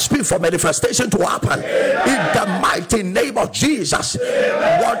favor speak for manifestation to happen. In the mighty name of Jesus,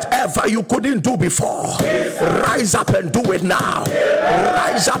 whatever you couldn't do before, rise up and do it now.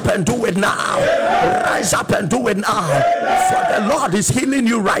 Rise up and do it now. Rise up and do it now. For the Lord is healing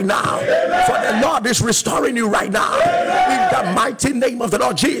you right now. For the Lord is restoring you right now. In the mighty name of the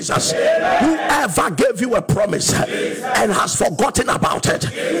Lord Jesus, whoever gave you a promise and has forgotten about it,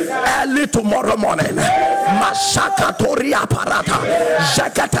 early tomorrow morning, Masaka Toria Parata,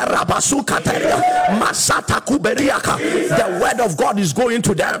 Jakata Rabasukateria, Masata Kuberiaka, the word of God is going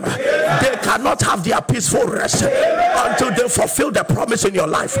to them. They cannot have their peaceful rest until they fulfill the promise in your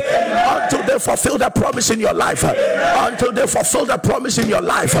life. Until they fulfill the promise in your life. Until they fulfill the promise in your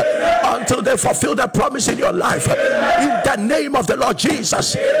life. Until they fulfill the promise in your life. In the name of the Lord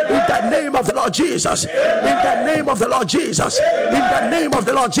Jesus. In the name of the Lord Jesus. In the name of the Lord Jesus. In the name of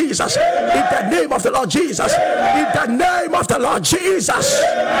the Lord Jesus. In the name of the Lord Jesus. In the name of the Lord Jesus.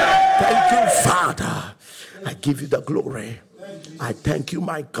 Thank you, Father. I give you the glory. I thank you,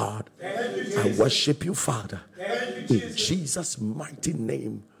 my God. I worship you, Father. In Jesus' mighty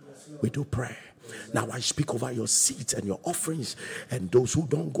name, we do pray. Now I speak over your seeds and your offerings, and those who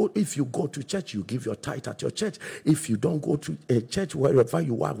don't go. If you go to church, you give your tithe at your church. If you don't go to a church, wherever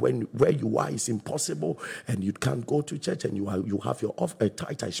you are, where you are is impossible, and you can't go to church, and you have your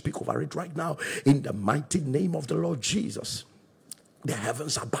tithe, I speak over it right now in the mighty name of the Lord Jesus. The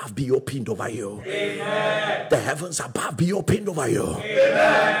heavens above be opened over you. Amen. The heavens above be opened over you.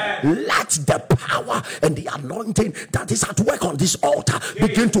 Amen. Let the power and the anointing that is at work on this altar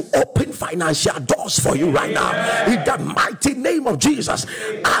begin to open financial doors for you right now. In the mighty name of Jesus.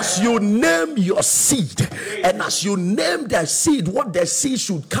 As you name your seed, and as you name the seed, what the seed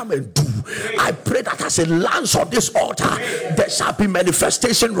should come and do, I pray that as it lands on this altar, there shall be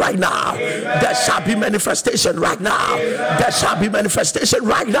manifestation right now. There shall be manifestation right now. There shall be manifestation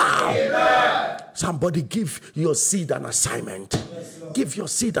right now. Amen. Somebody give your seed an assignment. Give your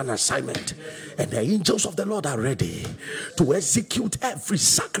seed an assignment, and the angels of the Lord are ready to execute every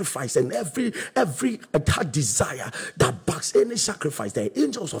sacrifice and every desire that backs any sacrifice. The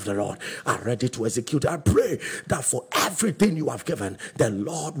angels of the Lord are ready to execute. I pray that for everything you have given, the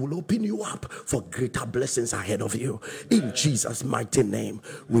Lord will open you up for greater blessings ahead of you. In Jesus' mighty name,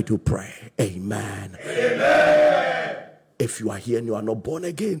 we do pray. Amen. Amen. If you are here and you are not born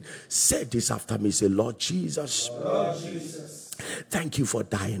again, say this after me. Say, Lord Jesus, Lord Jesus, thank you for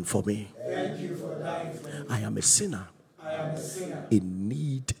dying for me. Thank you for dying for me. I am a sinner. I am a sinner in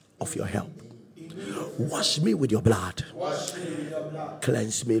need of your help. Wash me with your blood. Wash me with your blood.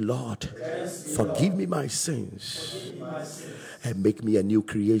 Cleanse me, Lord. Forgive me my sins. And make me a new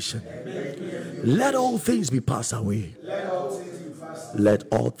creation. Let all things be passed away. Let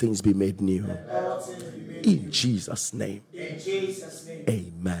all things be made new. In Jesus' name. In Jesus' name.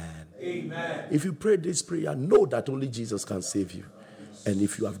 Amen. Amen. If you pray this prayer, know that only Jesus can save you. And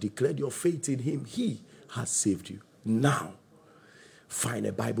if you have declared your faith in him, he has saved you. Now, find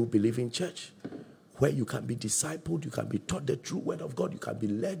a Bible-believing church where you can be discipled, you can be taught the true word of God, you can be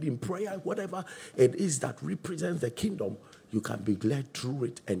led in prayer, whatever it is that represents the kingdom, you can be led through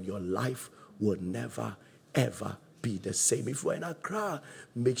it, and your life will never, ever be the same. If you're in Accra,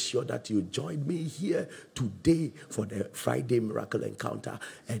 make sure that you join me here today for the Friday Miracle Encounter,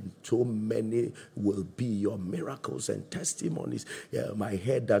 and so many will be your miracles and testimonies. I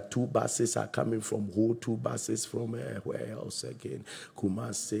heard that 2 buses are coming from Ho, 2 buses from where else again?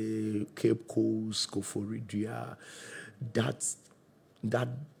 Kumasi, Cape Coast, Koforidua. That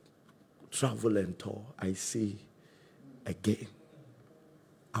travel and tour, I see again,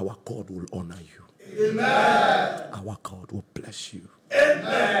 our God will honor you. Amen. Our God will bless you.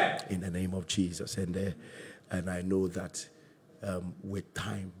 Amen. In the name of Jesus. And I know that with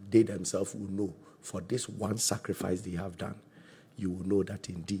time, they themselves will know, for this one sacrifice they have done, you will know that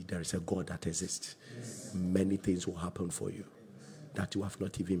indeed there is a God that exists. Yes. Many things will happen for you that you have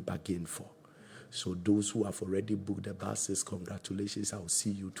not even bargained for. So those who have already booked the buses, congratulations. I will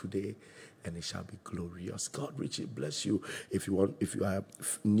see you today, and it shall be glorious. God richly bless you. If you are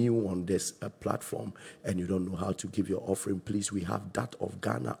new on this platform and you don't know how to give your offering, please, we have that of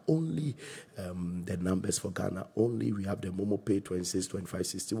Ghana only. The numbers for Ghana only. We have the Momo Pay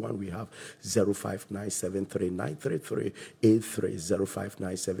 262561. We have 0597393383,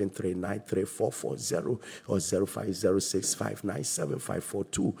 0597393440, or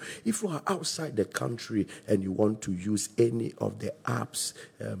 0506597542. If you are outside the country and you want to use any of the apps,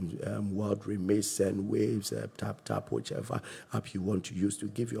 World Remit, Send Waves, Tap, whichever app you want to use to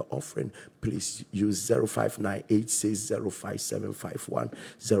give your offering, please use 0598605751,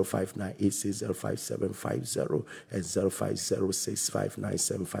 0598605750, and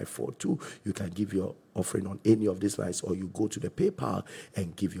 0506597542. You can give your offering on any of these lines, or you go to the PayPal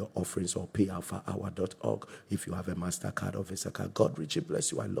and give your offerings, or payalphahour.org if you have a MasterCard or Visa card. God richly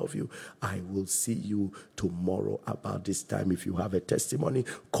bless you. I love you. I will see you tomorrow about this time. If you have a testimony,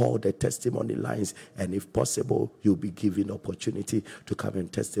 call the testimony lines, and if possible, you'll be given opportunity to come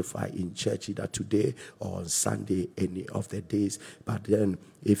and testify in church either today or on Sunday, any of the days. But then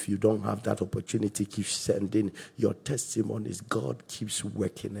if you don't have that opportunity, keep sending your testimonies. God keeps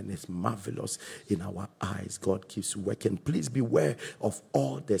working, and it's marvelous in our eyes. God keeps working. Please beware of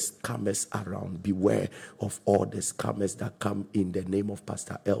all the scammers around. Beware of all the scammers that come in the name of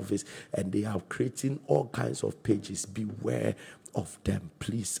Pastor Elvis, and they are creating all kinds of pages. Beware of them.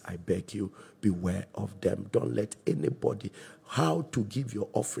 Please, I beg you, beware of them. Don't let anybody. How to give your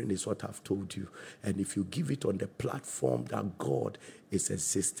offering is what I've told you. And if you give it on the platform that God is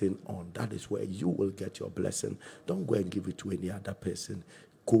existing on, that is where you will get your blessing. Don't go and give it to any other person.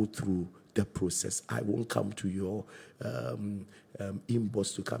 Go through the process. I won't come to your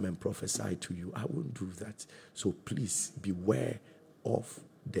inbox to come and prophesy to you. I won't do that. So please beware of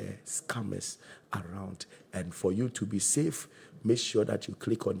the scammers around. And for you to be safe, make sure that you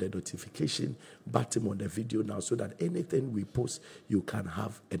click on the notification button on the video now, so that anything we post, you can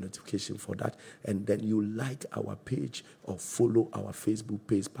have a notification for that. And then you like our page or follow our Facebook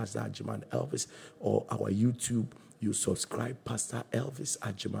page, Pastor Agyemang Elvis, or our YouTube, you subscribe, Pastor Elvis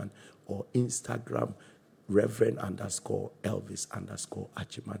Agyemang, or Instagram,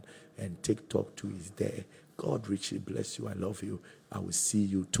 Reverend_Elvis_Agyemang, and TikTok too is there. God richly bless you. I love you. I will see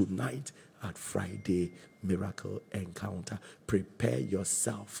you tonight at Friday Miracle Encounter. Prepare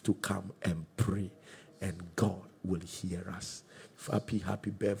yourself to come and pray, and God will hear us.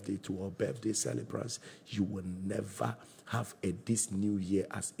 Happy birthday to all birthday celebrants. You will never have this new year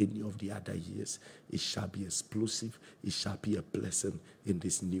as any of the other years. It shall be explosive. It shall be a blessing in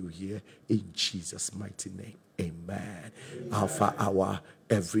this new year. In Jesus' mighty name. Amen. Alpha Hour,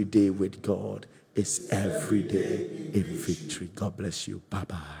 every day with God is every day in victory. God bless you.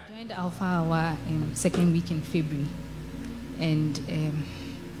 Bye-bye. I joined Alpha Hour second week in February. And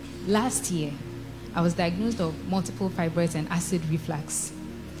last year, I was diagnosed of multiple fibroids and acid reflux.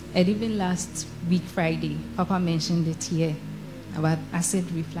 And even last week, Friday, Papa mentioned it here about acid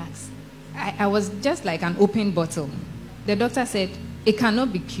reflux. I was just like an open bottle. The doctor said, it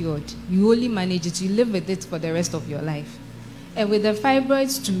cannot be cured. You only manage it. You live with it for the rest of your life. And with the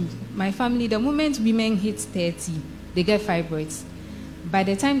fibroids too, my family, the moment women hit 30, they get fibroids. By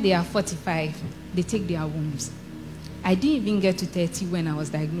the time they are 45, they take their wombs. I didn't even get to 30 when I was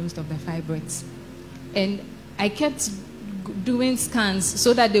diagnosed of the fibroids. And I kept doing scans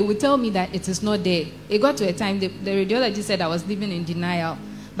so that they would tell me that it is not there. It got to a time, the radiologist said I was living in denial.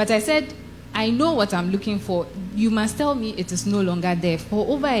 But I said, I know what I'm looking for. You must tell me it is no longer there. For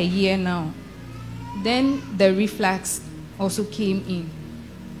over a year now. Then the reflux also came in.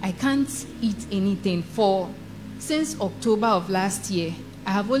 I can't eat anything. Since October of last year,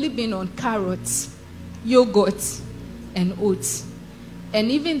 I have only been on carrots, yogurt, and oats. And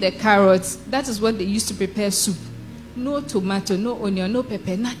even the carrots, that is what they used to prepare soup. No tomato, no onion, no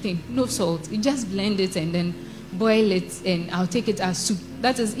pepper, nothing, no salt. You just blend it and then boil it, and I'll take it as soup.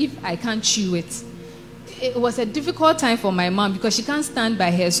 That is if I can't chew it. It was a difficult time for my mom because she can't stand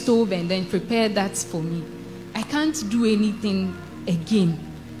by her stove and then prepare that for me. I can't do anything again.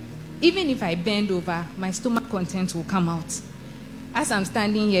 Even if I bend over, my stomach contents will come out. As I'm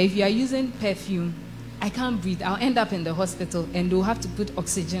standing here, if you are using perfume, I can't breathe. I'll end up in the hospital and they'll have to put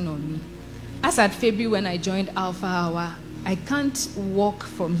oxygen on me. As at February when I joined Alpha Hour, I can't walk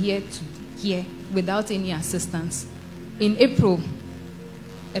from here to here without any assistance. In April,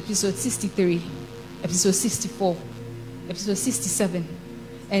 episode 63, episode 64, episode 67,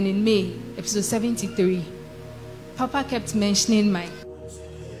 and in May, episode 73, Papa kept mentioning my...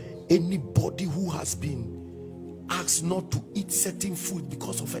 Anybody who has been asked not to eat certain food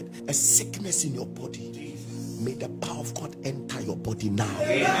because of a sickness in your body, may the power of God enter your body now.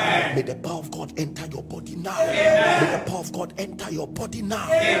 Amen. May the power of God enter your body now. Amen. May the power of God enter your body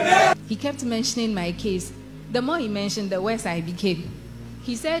now. Amen. He kept mentioning my case. The more he mentioned, the worse I became.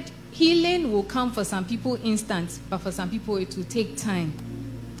 He said healing will come for some people instant, but for some people it will take time.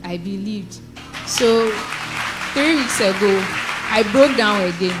 I believed. So 3 weeks ago, I broke down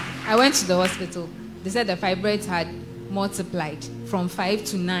again. I went to the hospital. They said the fibroids had multiplied from 5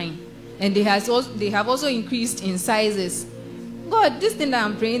 to 9. And they have also increased in sizes. God, this thing that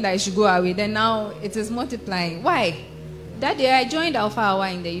I'm praying that it should go away, then now it is multiplying. Why? That day I joined Alpha Hour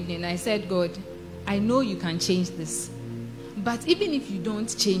in the evening. I said, God, I know you can change this. But even if you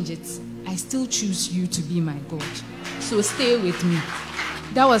don't change it, I still choose you to be my God. So stay with me.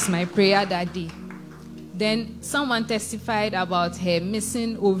 That was my prayer that day. Then someone testified about her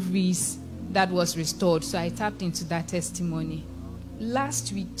missing ovaries that was restored. So I tapped into that testimony.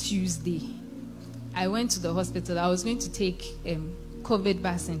 Last week, Tuesday, I went to the hospital. I was going to take COVID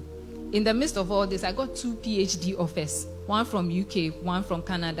vaccine. In the midst of all this, I got 2 PhD offers. One from UK, one from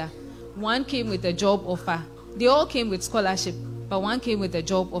Canada. One came with a job offer. They all came with scholarship, but one came with a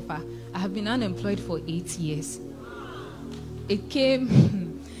job offer. I have been unemployed for 8 years. It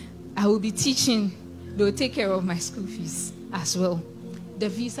came, I will be teaching. They will take care of my school fees as well. The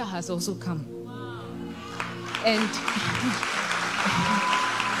visa has also come. And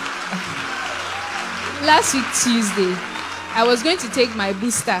last week, Tuesday, I was going to take my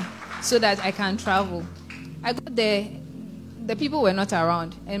booster so that I can travel. I got there, the people were not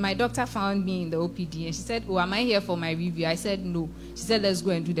around, and my doctor found me in the OPD, and she said, oh, am I here for my review? I said, no. She said, let's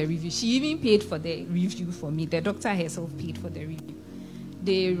go and do the review. She even paid for the review for me. The doctor herself paid for the review.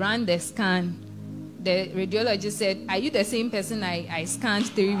 They ran the scan. the radiologist said, "Are you the same person I scanned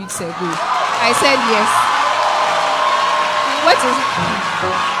 3 weeks ago?" I said, "Yes." What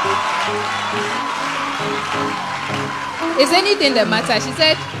is anything the matter? She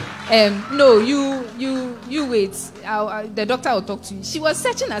said, "No, you wait. The doctor will talk to you." She was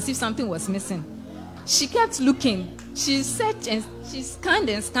searching as if something was missing. She kept looking. She searched and she scanned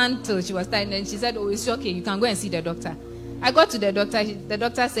and scanned till she was tired. And she said, "Oh, it's okay. You can go and see the doctor." I got to the doctor. The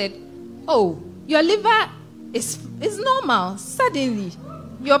doctor said, "Oh, your liver is normal. Suddenly,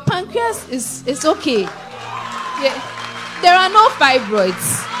 your pancreas is okay. Yeah, there are no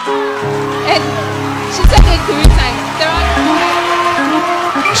fibroids." And she said it 3 times. There are no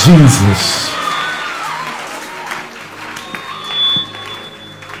fibroids. Jesus.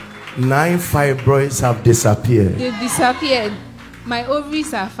 9 fibroids have disappeared. They've disappeared. My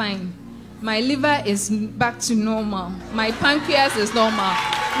ovaries are fine. My liver is back to normal. My pancreas is normal.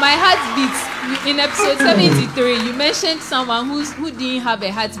 My heartbeat. In episode 73, you mentioned someone who didn't have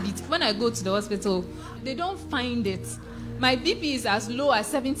a heartbeat. When I go to the hospital, they don't find it. My BP is as low as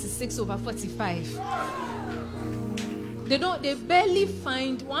 76/45. They barely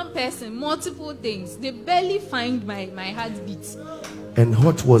find one person, multiple things. They barely find my heartbeat. And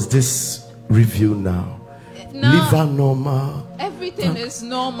what was this review now? Liver normal. Everything is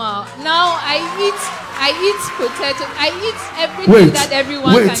normal. Now I eat potato. I eat everything that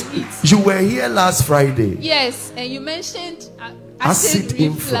everyone can eat. You were here last Friday. Yes, and you mentioned acid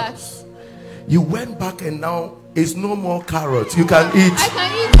reflux. You went back and now it's no more carrots. You can eat. I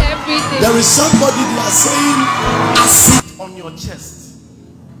can eat everything. There is somebody who are saying acid on your chest.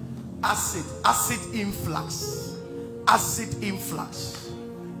 Acid influx. Acid influx.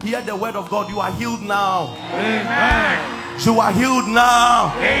 Hear the word of God. You are healed now. Amen. You are healed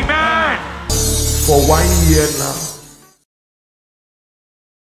now. Amen. For 1 year now,